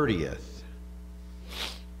 30th.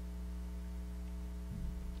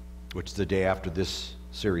 Which is the day after this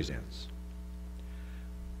series ends.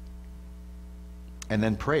 And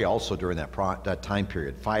then pray also during that time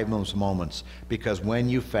period, 5 moments, because when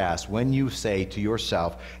you fast, when you say to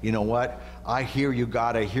yourself, you know what, I hear you,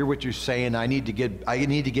 God, I hear what you're saying, I need to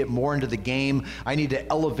get more into the game, I need to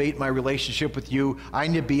elevate my relationship with you, I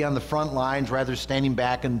need to be on the front lines rather than standing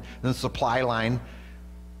back in the supply line,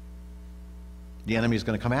 the enemy is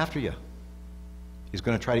going to come after you. He's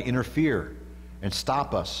going to try to interfere and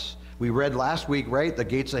stop us. We read last week, right, the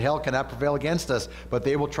gates of hell cannot prevail against us, but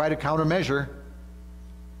they will try to countermeasure.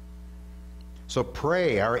 So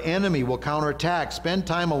pray. Our enemy will counterattack. Spend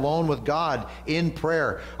time alone with God in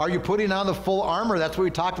prayer. Are you putting on the full armor? That's what we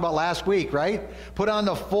talked about last week, right? Put on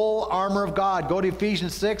the full armor of God. Go to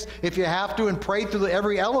Ephesians 6 if you have to and pray through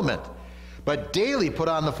every element. But daily put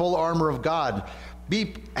on the full armor of God.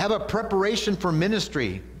 Have a preparation for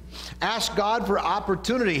ministry. Ask God for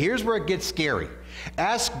opportunity. Here's where it gets scary.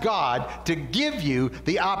 Ask God to give you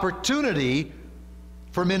the opportunity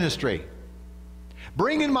for ministry.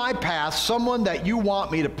 Bring in my path someone that you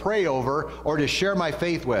want me to pray over or to share my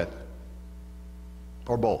faith with,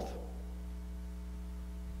 or both.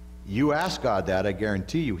 You ask God that, I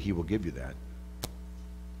guarantee you he will give you that.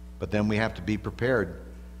 But then we have to be prepared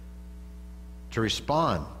to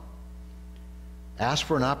respond. Ask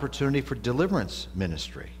for an opportunity for deliverance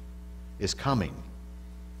ministry is coming.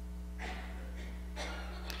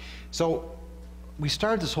 So we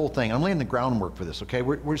started this whole thing. I'm laying the groundwork for this, okay?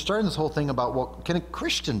 We're starting this whole thing about, well, can a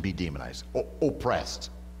Christian be demonized,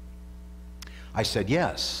 oppressed? I said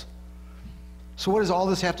yes. So what does all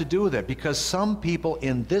this have to do with it? Because some people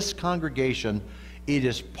in this congregation, it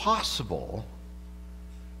is possible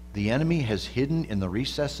the enemy has hidden in the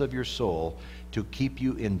recess of your soul to keep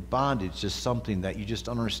you in bondage to something that you just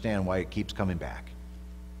don't understand why it keeps coming back.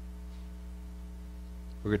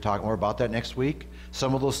 We're going to talk more about that next week.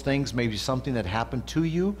 Some of those things may be something that happened to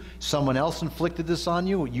you. Someone else inflicted this on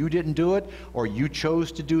you. You didn't do it, or you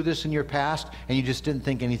chose to do this in your past, and you just didn't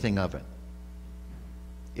think anything of it.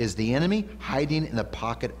 Is the enemy hiding in the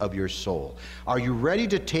pocket of your soul? Are you ready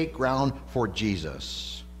to take ground for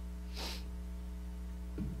Jesus?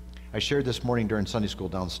 I shared this morning during Sunday school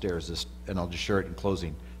downstairs, and I'll just share it in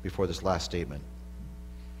closing before this last statement.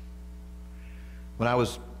 When I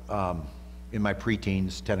was in my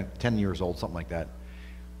preteens, 10 years old, something like that,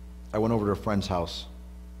 I went over to a friend's house,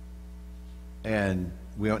 and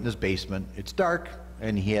we went in his basement. It's dark,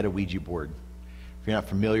 and he had a Ouija board. If you're not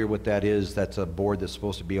familiar with that is, that's a board that's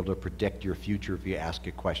supposed to be able to predict your future if you ask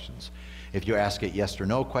it questions. If you ask it yes or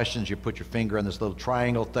no questions, you put your finger on this little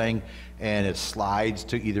triangle thing, and it slides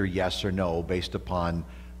to either yes or no based upon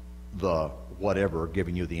the whatever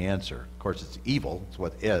giving you the answer. Of course, it's evil. It's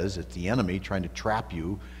what it is. It's the enemy trying to trap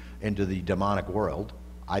you into the demonic world.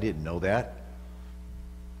 I didn't know that.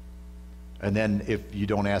 And then if you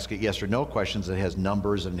don't ask it yes or no questions, it has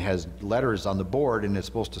numbers and has letters on the board, and it's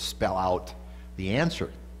supposed to spell out the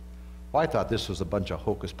answer. Well, I thought this was a bunch of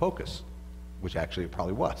hocus pocus, which actually it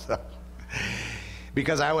probably was.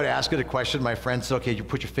 Because I would ask it a question, my friend said, okay, you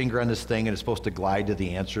put your finger on this thing and it's supposed to glide to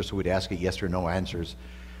the answer, so we'd ask it yes or no answers,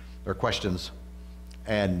 or questions.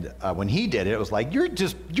 And when he did it, it was like, you're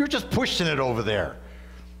just pushing it over there.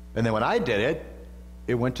 And then when I did it,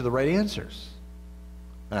 it went to the right answers.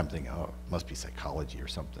 And I'm thinking, oh, it must be psychology or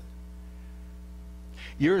something.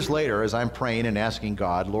 Years later, as I'm praying and asking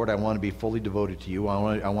God, Lord, I want to be fully devoted to you.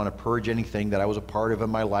 I want to purge anything that I was a part of in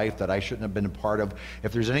my life that I shouldn't have been a part of.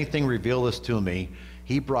 If there's anything, reveal this to me.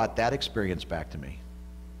 He brought that experience back to me.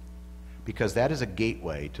 Because that is a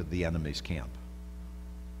gateway to the enemy's camp.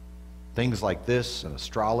 Things like this and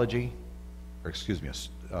astrology, or excuse me,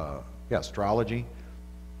 astrology,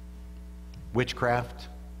 witchcraft.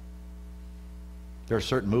 There are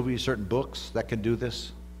certain movies, certain books that can do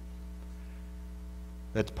this.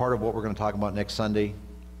 That's part of what we're going to talk about next Sunday,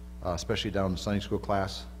 especially down in the Sunday school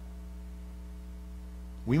class.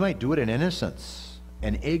 We might do it in innocence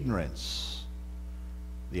and ignorance.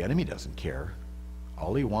 The enemy doesn't care.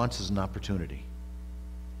 All he wants is an opportunity.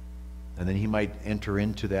 And then he might enter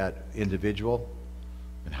into that individual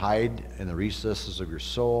and hide in the recesses of your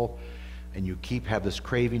soul, and you have this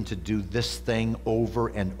craving to do this thing over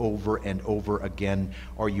and over and over again,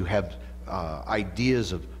 or you have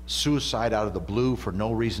ideas of suicide out of the blue for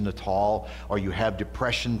no reason at all, or you have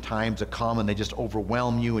depression times that come and they just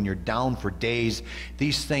overwhelm you and you're down for days.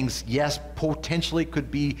 These things, yes, potentially could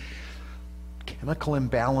be chemical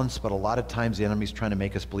imbalance, but a lot of times the enemy's trying to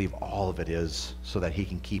make us believe all of it is so that he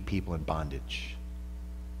can keep people in bondage.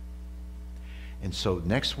 And so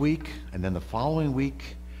next week and then the following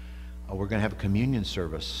week, we're going to have a communion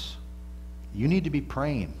service. You need to be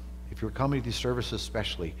praying. If you're coming to these services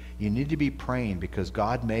especially, you need to be praying, because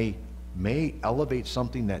God may may elevate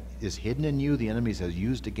something that is hidden in you, the enemy has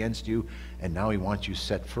used against you, and now he wants you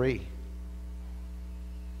set free.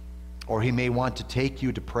 Or he may want to take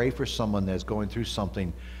you to pray for someone that's going through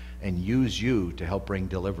something and use you to help bring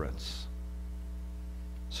deliverance,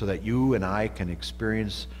 so that you and I can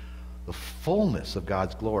experience the fullness of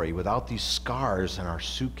God's glory without these scars in our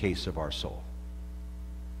suitcase of our soul.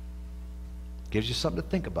 Gives you something to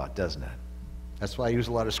think about, doesn't it? That's why I use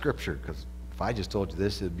a lot of scripture, because if I just told you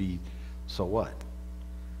this, it'd be, so what?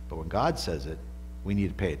 But when God says it, we need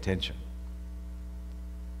to pay attention.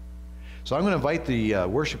 So I'm going to invite the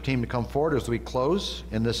worship team to come forward as we close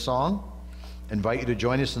in this song. Invite you to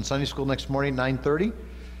join us in Sunday school next morning at 9:30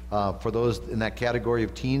 for those in that category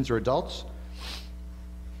of teens or adults.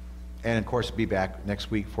 And of course, be back next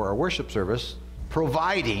week for our worship service,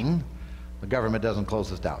 providing the government doesn't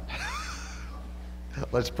close us down.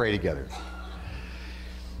 Let's pray together.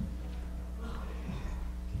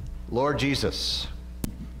 Lord Jesus,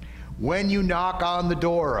 when you knock on the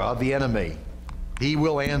door of the enemy, he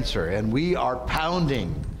will answer, and we are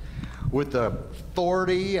pounding with the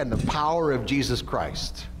authority and the power of Jesus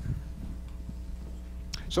Christ.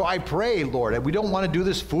 So I pray, Lord, that we don't want to do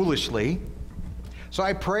this foolishly. So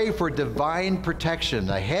I pray for divine protection,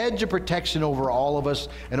 a hedge of protection over all of us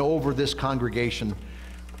and over this congregation,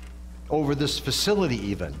 over this facility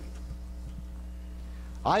even.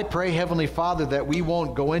 I pray, Heavenly Father, that we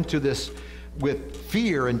won't go into this with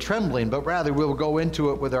fear and trembling, but rather we'll go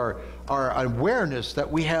into it with our awareness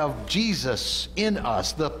that we have Jesus in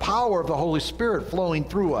us, the power of the Holy Spirit flowing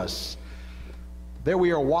through us, that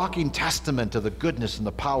we are a walking testament to the goodness and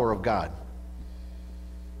the power of God.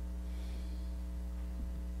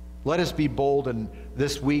 Let us be bold in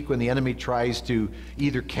this week when the enemy tries to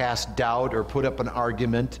either cast doubt or put up an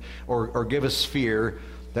argument or give us fear,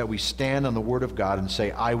 that we stand on the Word of God and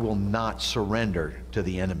say, I will not surrender to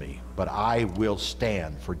the enemy, but I will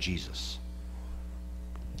stand for Jesus.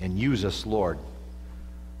 And use us, Lord,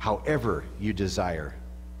 however you desire.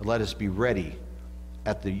 Let us be ready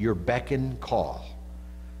at your beck and call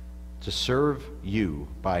to serve you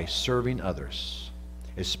by serving others,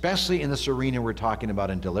 especially in this arena we're talking about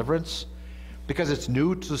in deliverance, because it's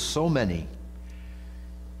new to so many.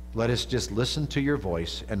 Let us just listen to your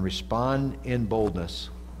voice and respond in boldness,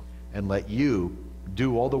 and let you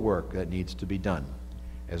do all the work that needs to be done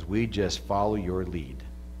as we just follow your lead.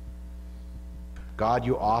 God,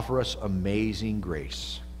 you offer us amazing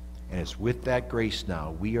grace, and it's with that grace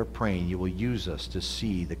now we are praying you will use us to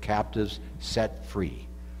see the captives set free,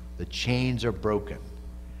 the chains are broken.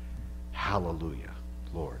 Hallelujah,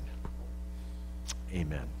 Lord.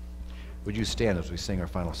 Amen. Would you stand as we sing our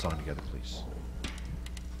final song together, please?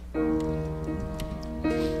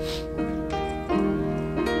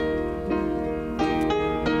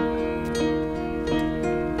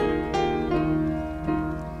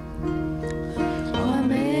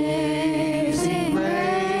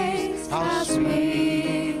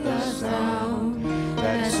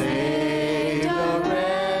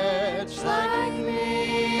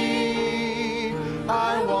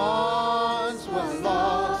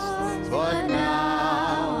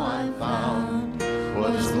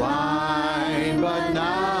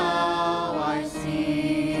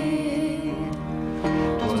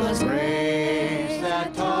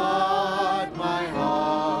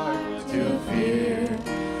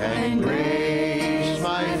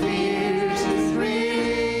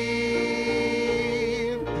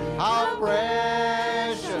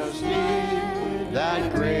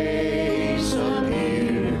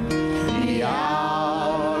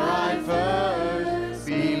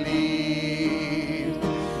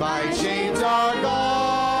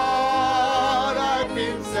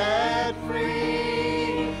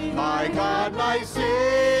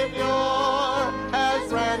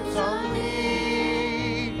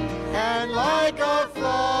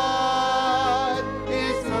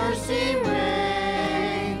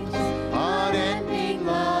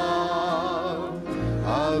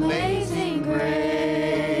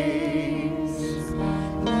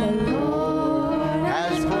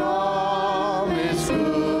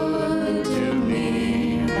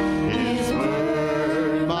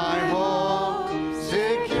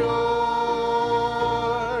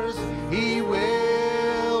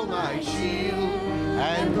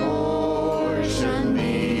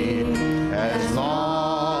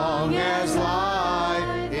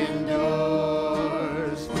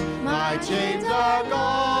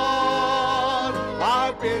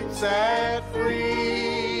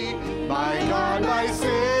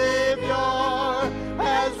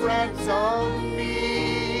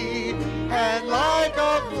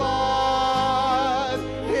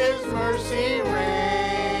 His mercy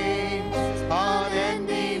reigns.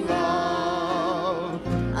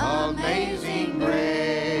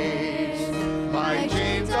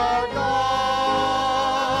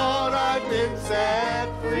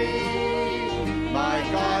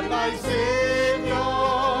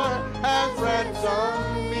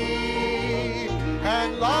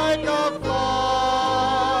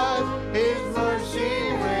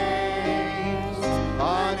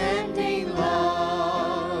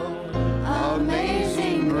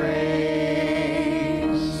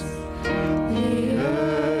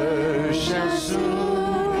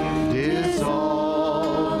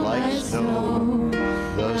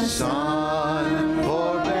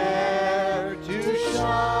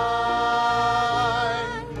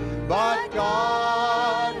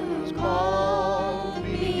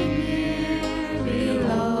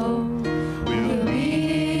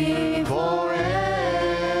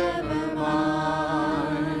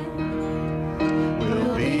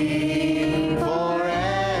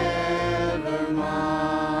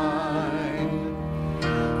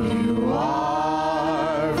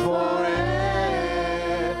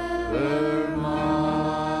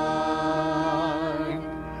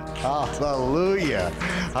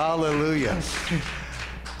 Hallelujah.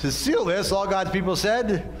 To seal this, all God's people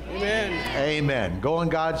said, Amen. Amen. Go in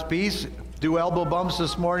God's peace. Do elbow bumps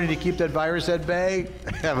this morning to keep that virus at bay.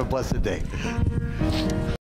 Have a blessed day.